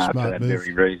for that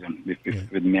very reason, with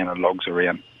the amount of logs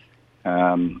around.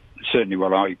 Certainly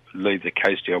while I leave the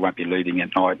coast here, I won't be leaving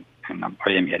at night, and I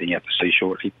am heading out to sea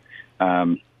shortly.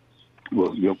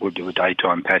 We'll do a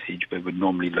daytime passage, but we'd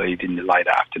normally leave in the late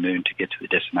afternoon to get to the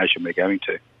destination we're going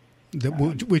to.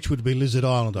 Which would be Lizard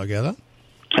Island, I gather?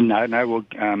 No, I'm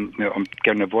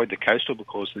going to avoid the coastal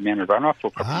because of the amount of runoff.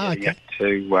 We'll probably get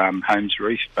to Holmes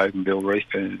Reef, Bougainville Reef,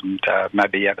 and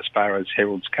maybe out as far as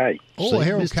Herald's Cay. Oh,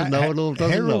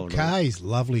 Herald Cay's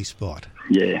lovely spot.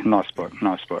 Yeah, nice spot.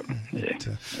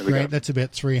 Yeah, that's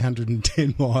about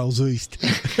 310 miles east.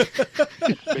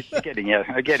 getting out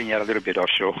a little bit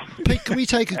offshore. Pete, can we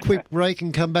take a quick break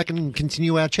and come back and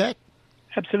continue our chat?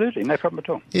 Absolutely, no problem at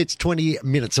all. It's 20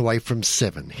 minutes away from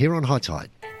 7 here on High Tide.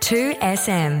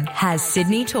 2SM has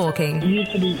Sydney talking. You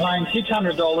used to be paying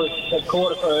 $600 a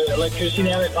quarter for electricity,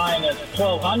 now they're paying us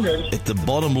 $1,200. At the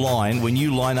bottom line, when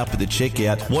you line up at the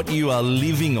checkout, what you are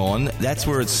living on, that's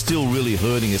where it's still really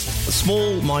hurting us.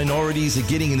 Small minorities are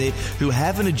getting in there who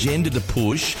have an agenda to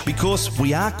push because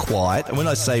we are quiet, and when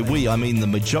I say we, I mean the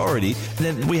majority, and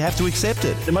then we have to accept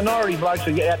it. The minority blokes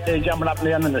are out there jumping up and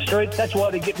down in the street. That's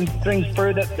why they're getting things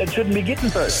through that shouldn't be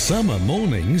getting through. Summer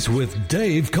mornings with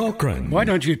Dave Cochran. Why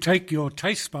don't you take your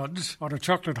taste buds on a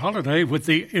chocolate holiday with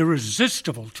the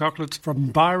irresistible chocolates from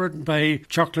Byron Bay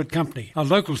Chocolate Company? A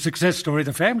local success story,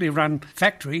 the family-run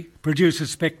factory produces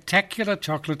spectacular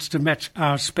chocolates to match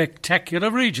our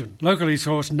spectacular region. Locally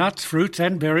sourced nuts, fruits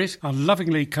and berries are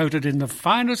lovingly coated in the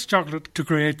finest chocolate to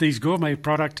create these gourmet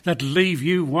products that leave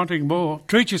you wanting more.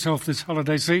 Treat yourself this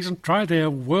holiday season. Try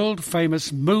their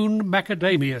world-famous Moon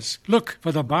Macadamias. Look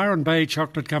for the Byron Bay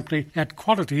Chocolate Company at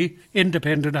quality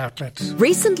independent outlets.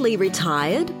 Recently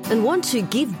retired and want to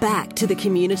give back to the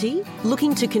community?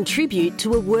 Looking to contribute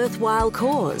to a worthwhile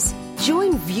cause?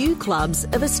 Join View Clubs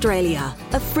of Australia,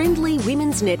 a friendly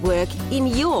women's network in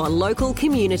your local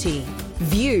community.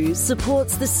 View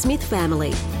supports the Smith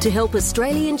family to help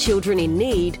Australian children in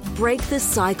need break the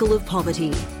cycle of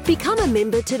poverty. Become a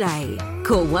member today.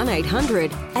 Call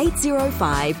 1800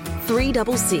 805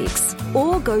 366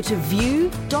 or go to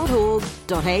view.org.au.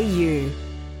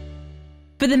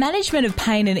 For the management of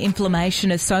pain and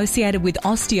inflammation associated with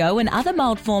osteo and other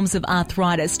mild forms of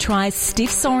arthritis, try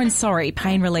Stiff Sore and Sorry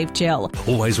Pain Relief Gel.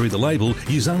 Always read the label,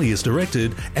 use only as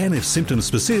directed, and if symptoms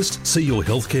persist, see your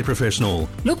healthcare professional.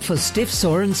 Look for Stiff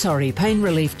Sore and Sorry Pain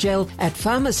Relief Gel at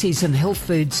pharmacies and health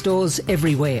food stores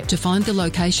everywhere. To find the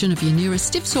location of your nearest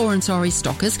Stiff Sore and Sorry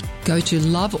stockist, go to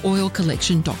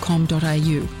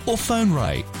loveoilcollection.com.au or phone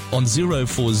Ray on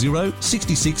 040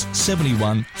 66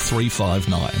 71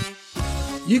 359.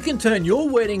 You can turn your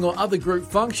wedding or other group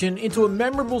function into a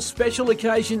memorable special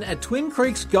occasion at Twin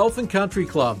Creeks Golf and Country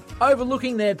Club.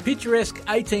 Overlooking their picturesque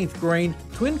 18th green,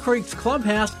 Twin Creeks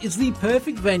Clubhouse is the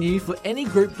perfect venue for any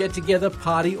group get-together,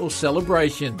 party or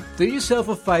celebration. Do yourself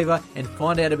a favour and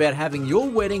find out about having your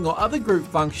wedding or other group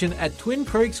function at Twin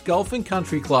Creeks Golf and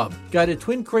Country Club. Go to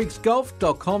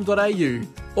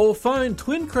twincreeksgolf.com.au or phone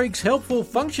Twin Creeks Helpful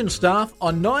Function staff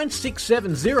on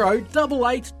 9670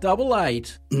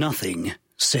 8888. Nothing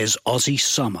says Aussie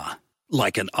summer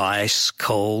like an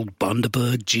ice-cold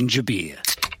Bundaberg ginger beer.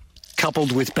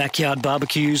 Coupled with backyard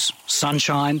barbecues,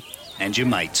 sunshine and your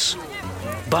mates.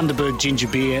 Bundaberg ginger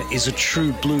beer is a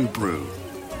true blue brew,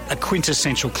 a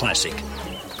quintessential classic.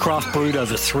 Craft brewed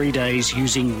over 3 days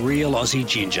using real Aussie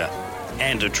ginger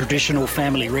and a traditional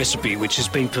family recipe which has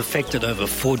been perfected over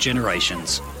 4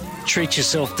 generations. Treat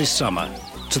yourself this summer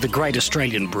to the great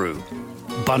Australian brew,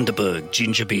 Bundaberg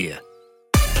ginger beer.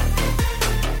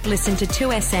 Listen to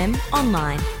 2SM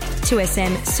online,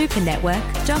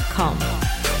 2smsupernetwork.com.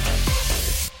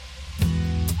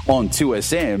 On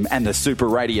 2SM and the Super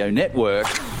Radio Network,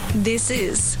 This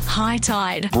is High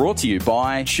Tide. Brought to you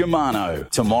by Shimano.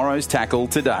 Tomorrow's tackle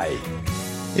today.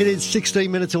 It is 16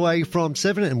 minutes away from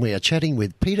 7 and we are chatting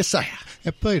with Peter Sayre.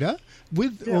 Now, Peter,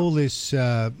 with all this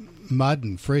mud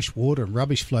and fresh water and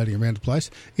rubbish floating around the place,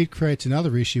 it creates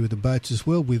another issue with the boats as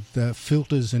well, with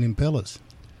filters and impellers.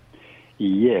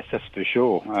 Yes, that's for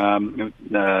sure.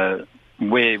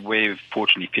 We're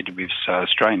fortunately fitted with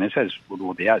strainers, as are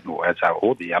all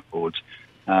the outboards.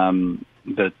 impellers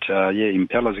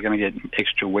are going to get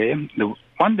extra wear. The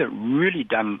one that really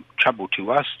done trouble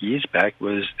to us years back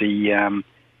was the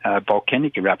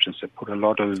volcanic eruptions that put a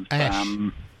lot of ash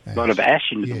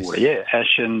into the water. Yeah,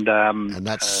 ash and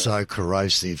that's so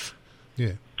corrosive.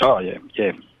 Yeah. Oh yeah.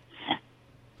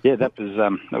 Yeah, that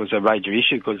was a major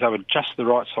issue because they were just the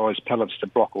right size pellets to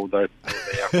block all the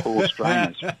core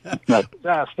strainers. No,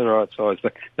 just the right size.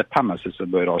 The pumice is the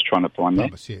word I was trying to find there.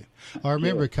 Pumice, yeah. I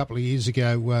remember a couple of years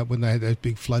ago when they had those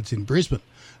big floods in Brisbane,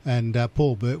 and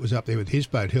Paul Burt was up there with his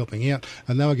boat helping out,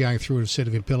 and they were going through a set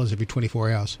of impellers every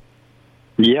 24 hours.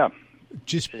 Yeah.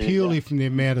 Just purely from the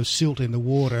amount of silt in the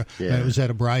water, it was that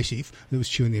abrasive that was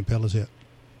chewing the impellers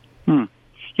out.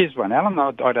 Here's one, Alan.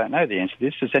 I don't know the answer to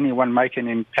this. Does anyone make an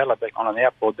impeller back on an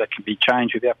outboard that can be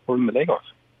changed without pulling the leg off?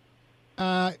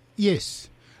 Yes.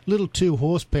 Little 2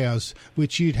 horsepowers,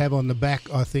 which you'd have on the back,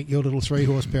 I think, your little 3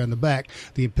 horsepower on the back.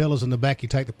 The impellers on the back, you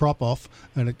take the prop off,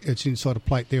 and it's inside a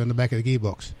plate there on the back of the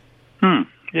gearbox.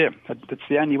 Yeah, that's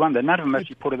the only one. None of them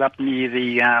actually put it up near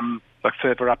the, like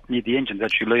further up near the engine,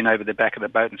 that you lean over the back of the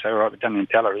boat and say, all right, we've done the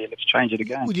impeller here, let's change it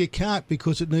again. Well, you can't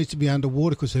because it needs to be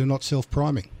underwater because they're not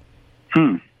self-priming.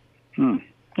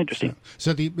 Interesting.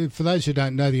 So for those who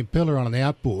don't know, the impeller on an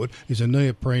outboard is a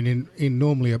neoprene in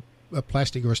normally a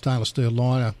plastic or a stainless steel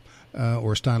liner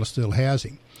or a stainless steel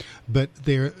housing. But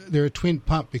they're a twin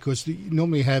pump because you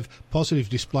normally have positive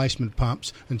displacement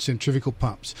pumps and centrifugal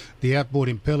pumps. The outboard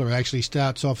impeller actually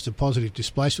starts off as a positive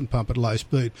displacement pump at low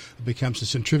speed. It becomes a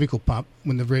centrifugal pump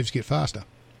when the revs get faster.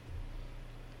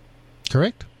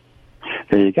 Correct?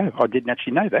 There you go. I didn't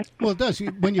actually know that. Well, it does.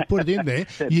 When you put it in there,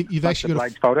 you've actually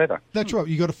got to... That's right.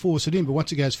 You've got to force it in, but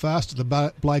once it goes faster,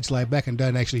 the blades lay back and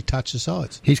don't actually touch the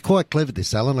sides. He's quite clever,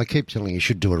 this Alan. I keep telling you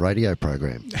should do a radio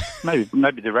program. Maybe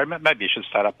you should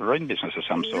start up a marine business of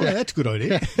some sort. Yeah, that's a good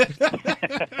idea.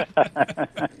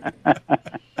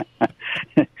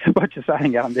 What you're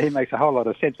saying, Alan, there makes a whole lot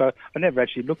of sense. But I never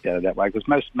actually looked at it that way because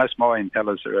most of my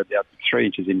impellers are about 3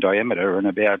 inches in diameter and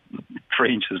about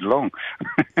 3 inches long.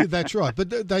 That's right,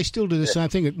 but they still do the same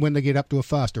thing when they get up to a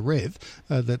faster rev,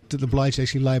 that the blades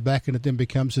actually lay back and it then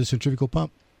becomes a centrifugal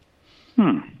pump.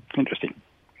 Interesting.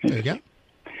 There you go.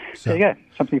 So, there you go,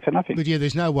 something for nothing. But yeah,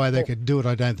 there's no way they could do it,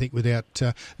 I don't think, without...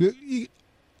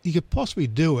 You could possibly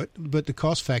do it, but the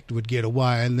cost factor would get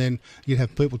away, and then you'd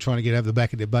have people trying to get over the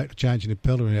back of their boat to change an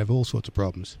impeller and have all sorts of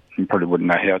problems. You probably wouldn't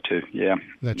know how to, yeah.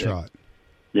 That's right.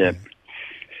 Yeah,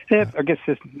 I guess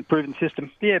it's a proven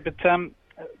system. Yeah, but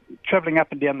travelling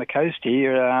up and down the coast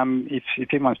here,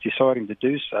 if anyone's deciding to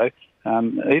do so,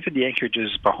 even the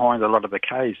anchorages behind a lot of the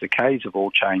cays have all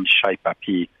changed shape up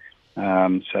here.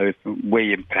 So where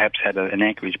you perhaps had an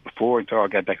anchorage before, and I'll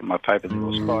go back at my favourite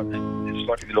little spot, it's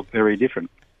likely to look very different.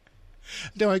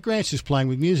 No, Grant's just playing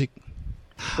with music.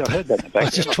 Yeah, I heard that in the back. I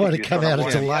was just trying to come out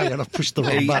of delay and I pushed the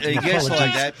wrong button. He gets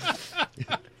like that.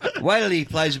 Wait till he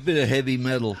plays a bit of heavy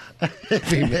metal.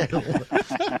 Heavy metal.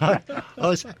 I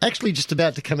was actually just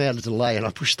about to come out of delay and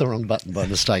I pushed the wrong button by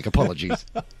mistake. Apologies.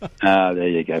 There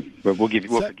you go. But we'll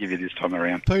forgive you this time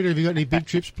around. Peter, have you got any big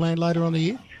trips planned later on in the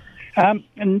year?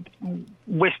 And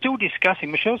we're still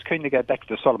discussing. Michelle's keen to go back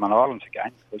to the Solomon Islands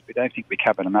again because we don't think we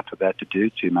covered enough of that to do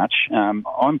too much.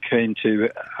 I'm keen to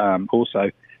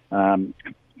also,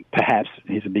 perhaps,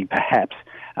 here's a big perhaps,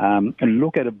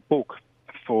 look at a book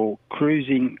for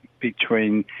cruising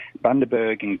between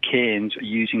Bundaberg and Cairns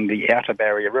using the Outer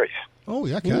Barrier Reef. Oh,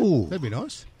 yeah, okay. Ooh. That'd be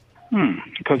nice.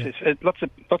 Because lots of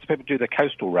people do the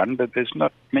coastal run, but there's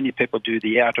not many people do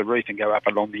the outer reef and go up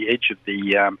along the edge of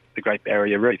the Great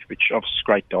Barrier Reef, which offers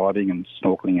great diving and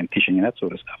snorkeling and fishing and that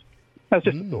sort of stuff. That's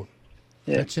just a thought.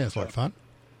 Yeah. That sounds like fun.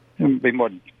 We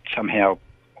might somehow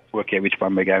work out which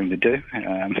one we're going to do.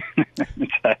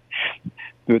 So,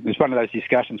 it's one of those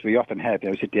discussions we often have.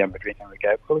 We sit down for drink and we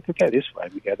go, well, we could go this way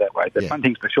and we go that way. But one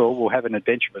thing's for sure, we'll have an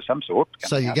adventure of some sort.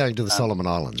 So you're going to the Solomon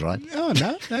Islands, right? Oh,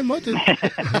 no, they might do.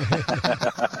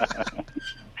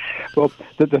 Well,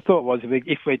 the thought was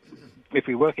if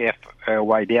we work our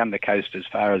way down the coast as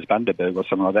far as Bundaberg or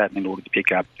something like that in order to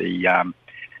pick up the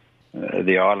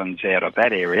islands out of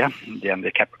that area, down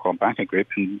the Capricorn Bunker Group,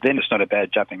 and then it's not a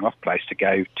bad jumping off place to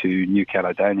go to New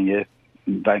Caledonia,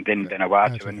 then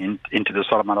Vanuatu and into the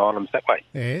Solomon Islands that way.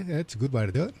 Yeah, that's a good way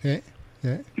to do it.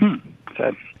 Yeah.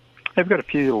 So we've got a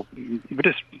few. We're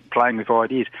just playing with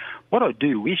ideas. What I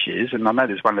do wish is, and I know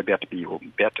there's one about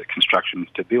to construction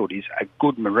to build, is a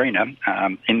good marina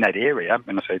in that area.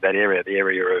 When I say that area, the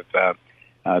area of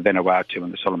Vanuatu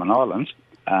and the Solomon Islands,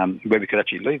 where we could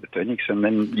actually leave the Phoenix and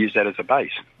then use that as a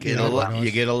base. You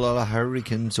get a lot of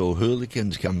hurricanes or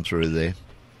hurricanes come through there.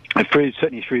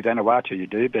 Certainly through Vanuatu you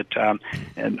do, but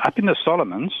and up in the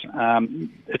Solomons,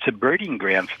 it's a breeding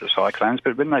ground for the cyclones,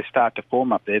 but when they start to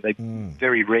form up there, they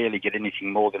very rarely get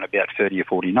anything more than about 30 or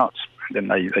 40 knots. Then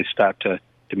they start to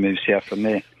move south from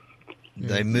there.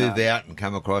 They move out and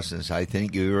come across and say,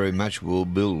 thank you very much, we'll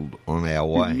build on our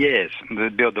way. Yes, they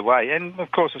build the way. And,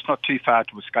 of course, it's not too far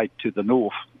to escape to the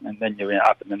north, and then you're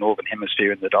up in the northern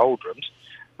hemisphere in the doldrums.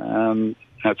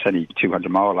 That's only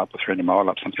 200 mile up or 300 mile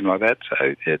up, something like that.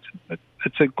 So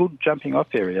it's a good jumping off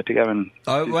area to go and...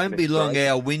 Oh, it won't be long.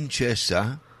 Our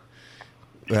Winchester,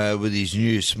 with his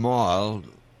new smile,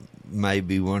 may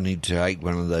be wanting to take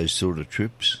one of those sort of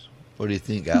trips. What do you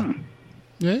think, Al?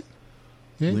 Yeah,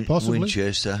 possibly.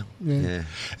 Winchester, yeah.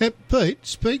 Pete,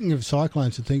 speaking of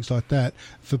cyclones and things like that,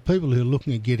 for people who are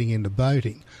looking at getting into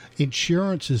boating,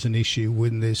 insurance is an issue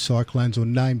when there's cyclones or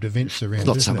named events around.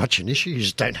 Not so much an issue, you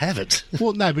just don't have it.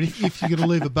 Well, no, but if you're going to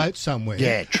leave a boat somewhere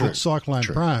that's cyclone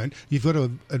prone, you've got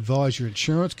to advise your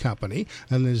insurance company,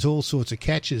 and there's all sorts of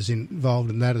catches involved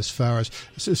in that as far as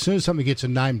soon as something gets a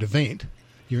named event,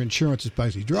 your insurance is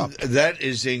basically dropped. That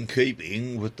is in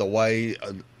keeping with the way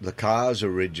the cars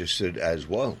are registered as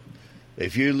well.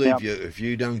 If you leave if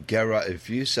you don't garage, if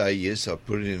you say yes, I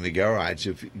put it in the garage.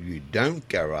 If you don't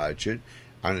garage it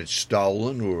and it's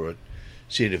stolen or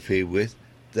it's interfered with,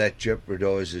 that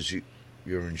jeopardises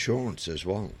your insurance as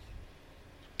well.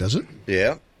 Does it?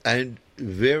 Yeah, and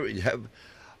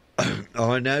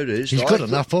I noticed he's got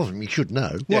enough of them. He should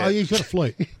know. Well, he's got a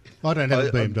fleet. I don't have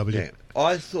a BMW. Yeah.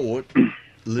 I thought.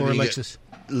 Living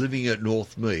at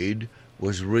Northmead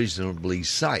was reasonably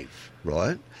safe,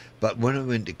 right? But when I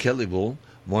went to Kellyville,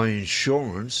 my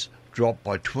insurance dropped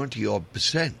by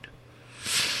 20-odd%,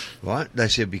 right? They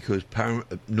said because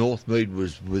Northmead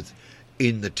was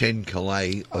within the 10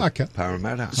 km of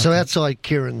Parramatta. So outside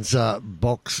Kieran's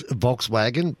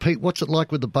Volkswagen, Pete, what's it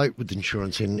like with the boat with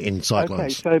insurance in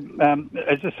cyclones? Okay, so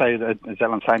as I say, as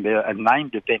Alan's saying there, a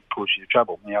named event causes you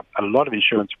trouble. Now, a lot of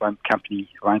insurance won't cover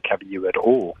you at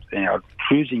all. Now,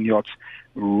 cruising yachts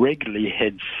regularly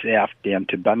head south down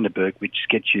to Bundaberg, which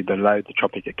gets you below the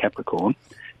Tropic of Capricorn,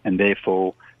 and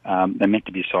therefore they're meant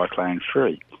to be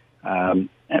cyclone-free.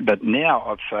 But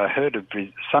now I've heard of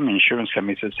some insurance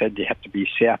companies that said you have to be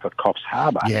south of Coffs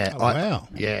Harbour. Yeah, wow.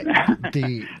 Yeah.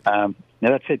 Now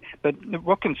that's it. But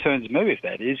what concerns me with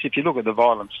that is if you look at the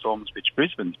violent storms which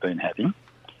Brisbane's been having,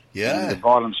 and the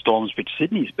violent storms which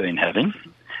Sydney's been having,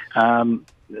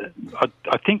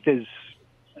 I think there's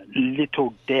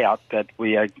little doubt that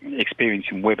we are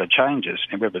experiencing weather changes,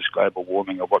 and whether it's global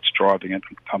warming or what's driving it,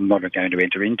 I'm not going to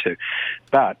enter into.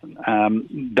 But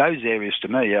those areas to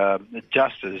me are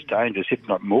just as dangerous, if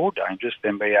not more dangerous,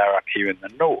 than we are up here in the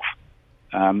north.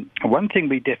 One thing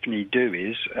we definitely do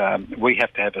is we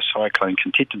have to have a cyclone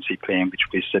contingency plan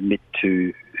which we submit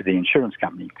to the insurance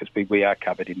company because we are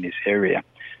covered in this area,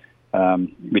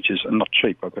 which is not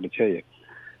cheap, I've got to tell you.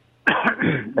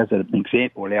 As an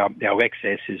example, our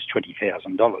excess is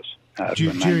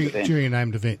 $20,000 during a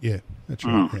named event. Yeah, that's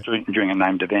right. During a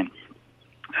named event,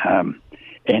 and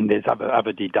there's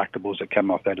other deductibles that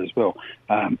come off that as well.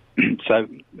 So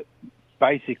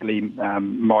basically,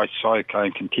 my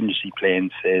cyclone contingency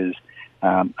plan says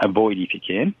avoid if you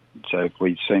can. So if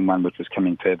we'd seen one which was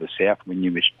coming further south, we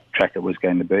knew which track it was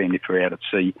going to be, and if we're out at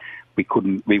sea,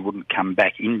 we wouldn't come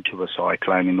back into a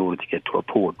cyclone in order to get to a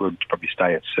port. We'd probably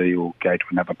stay at sea or go to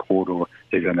another port or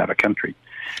to another country,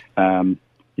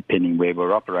 depending where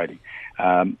we're operating.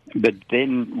 But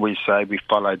then we say we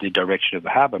follow the direction of the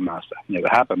harbour master. The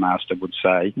harbour master would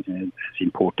say, as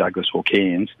in Port Douglas or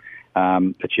Cairns,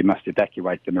 that you must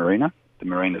evacuate the marina. The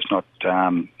marina's not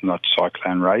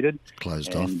cyclone rated.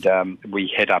 Closed off. And we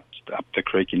head up the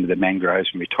creek into the mangroves,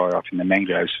 and we tie off in the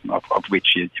mangroves, of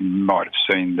which you might have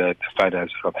seen the photos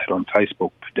that I've had on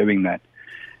Facebook for doing that.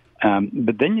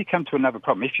 But then you come to another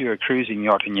problem. If you're a cruising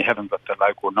yacht and you haven't got the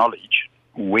local knowledge,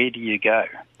 where do you go?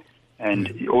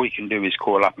 And all you can do is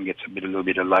call up and get a little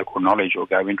bit of local knowledge, or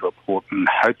go into a port and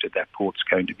hope that port's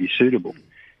going to be suitable.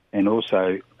 And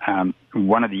also,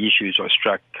 one of the issues I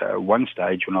struck one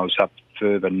stage when I was up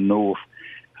further north,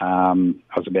 I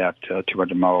was about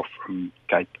 200 miles from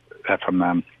Cape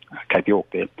York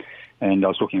there, and I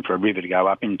was looking for a river to go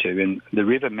up into, and the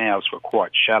river mouths were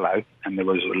quite shallow, and there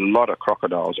was a lot of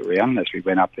crocodiles around as we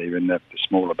went up there in the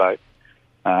smaller boat.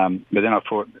 But then I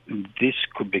thought this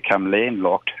could become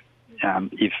landlocked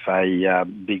if a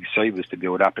big sea was to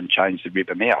build up and change the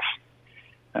river mouth.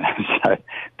 So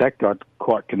that got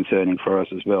quite concerning for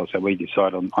us as well. So we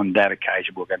decided on that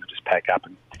occasion we're going to just pack up,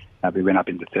 and we went up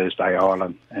into Thursday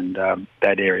Island and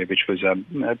that area, which was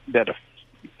we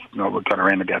got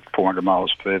around about 400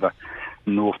 miles further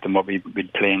north than what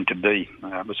we'd planned to be.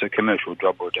 It was a commercial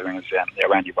job we were doing. It was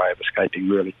our only way of escaping,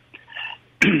 really.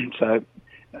 So,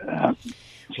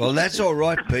 well, that's all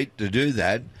right, Pete, to do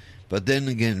that. But then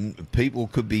again, people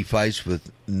could be faced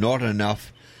with not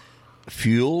enough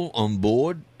fuel on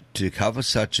board to cover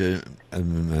such a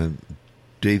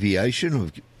deviation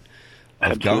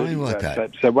of going like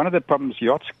that. So one of the problems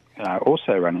yachts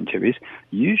also run into is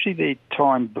usually the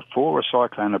time before a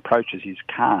cyclone approaches is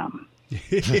calm.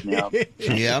 Now,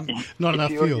 not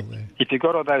enough fuel there. If you've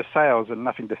got all those sails and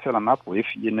nothing to fill them up with,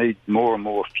 you need more and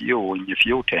more fuel in your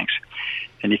fuel tanks.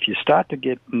 And if you start to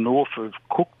get north of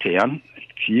Cooktown,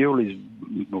 there is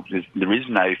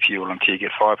no fuel until you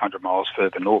get 500 miles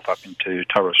further north up into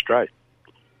Torres Strait.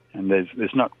 And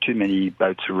there's not too many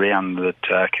boats around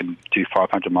that can do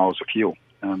 500 miles of fuel.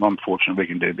 I'm fortunate we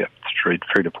can do about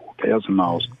 3,000 to 4,000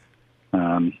 miles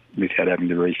without having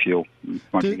to refuel.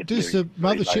 Does the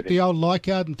mothership, the old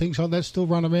Leichhardt and things like that, still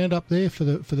run around up there for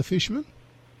the fishermen?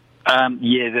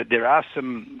 There are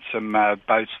some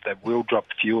boats that will drop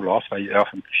fuel off. They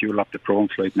often fuel up the prawn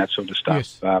fleet and that sort of stuff.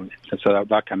 Yes. So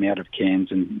they'll come out of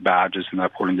cans and barges and they'll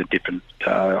pull into different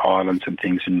islands and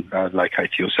things and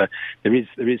locate fuel. So there is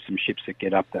some ships that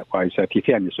get up that way. So if you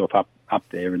found yourself up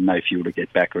there and no fuel to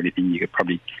get back or anything, you could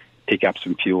probably pick up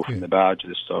some fuel from the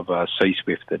barges of Sea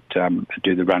Swift that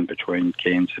do the run between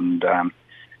Cairns and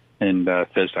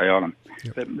Thursday Island.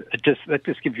 Yep. That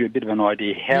just gives you a bit of an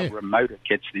idea how remote it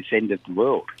gets this end of the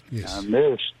world. Yes.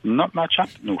 There's not much up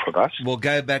north of us. Well,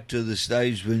 go back to the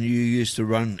stage when you used to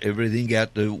run everything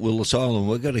out to Willis Island.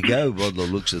 We've got to go by the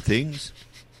looks of things.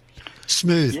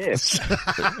 Smooth. Yes.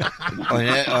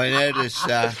 I noticed,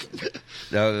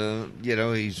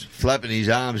 he's flapping his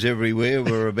arms everywhere.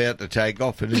 We're about to take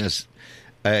off in a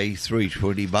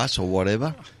 320 bus or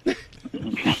whatever.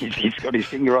 He's got his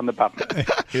finger on the button.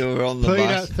 You're on the Peter,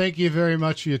 bus. thank you very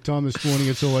much for your time this morning.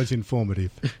 It's always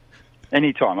informative.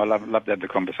 Anytime. I love to have the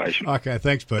conversation. Okay,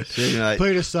 thanks, Pete. See you, mate.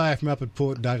 Peter Sayre from up at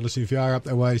Port Douglas. If you are up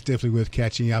that way, it's definitely worth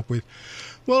catching up with.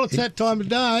 Well, it's that time of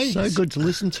day. So good to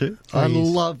listen to. I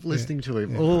love listening to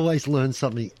him. Always learn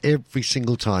something every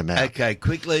single time out. Okay,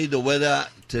 quickly, the weather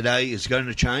today is going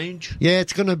to change. Yeah,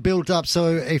 it's going to build up.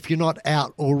 So if you're not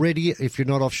out already, if you're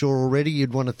not offshore already,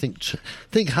 you'd want to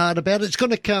think hard about it. It's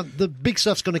going to come. The big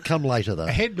stuff's going to come later, though.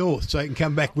 Head north so you can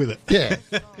come back with it. Yeah.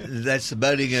 That's the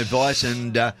boating advice,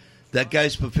 and that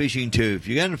goes for fishing too. If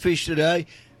you're going to fish today,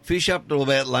 fish up till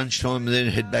about lunchtime and then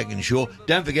head back inshore.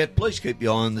 Don't forget, please keep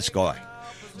your eye on the sky.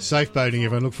 Safe boating,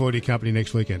 everyone. Look forward to your company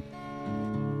next weekend.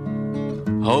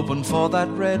 Hoping for that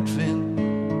redfin,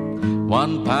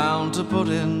 £1 to put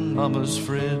in Mama's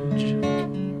fridge.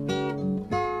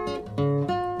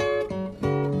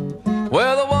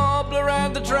 Where the warbler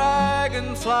and the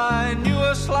dragonfly knew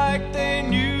us like they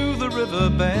knew the river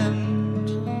bend.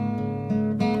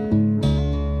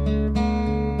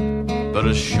 But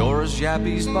as sure as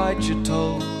yappies bite your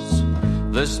toes,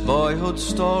 this boyhood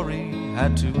story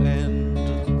had to end.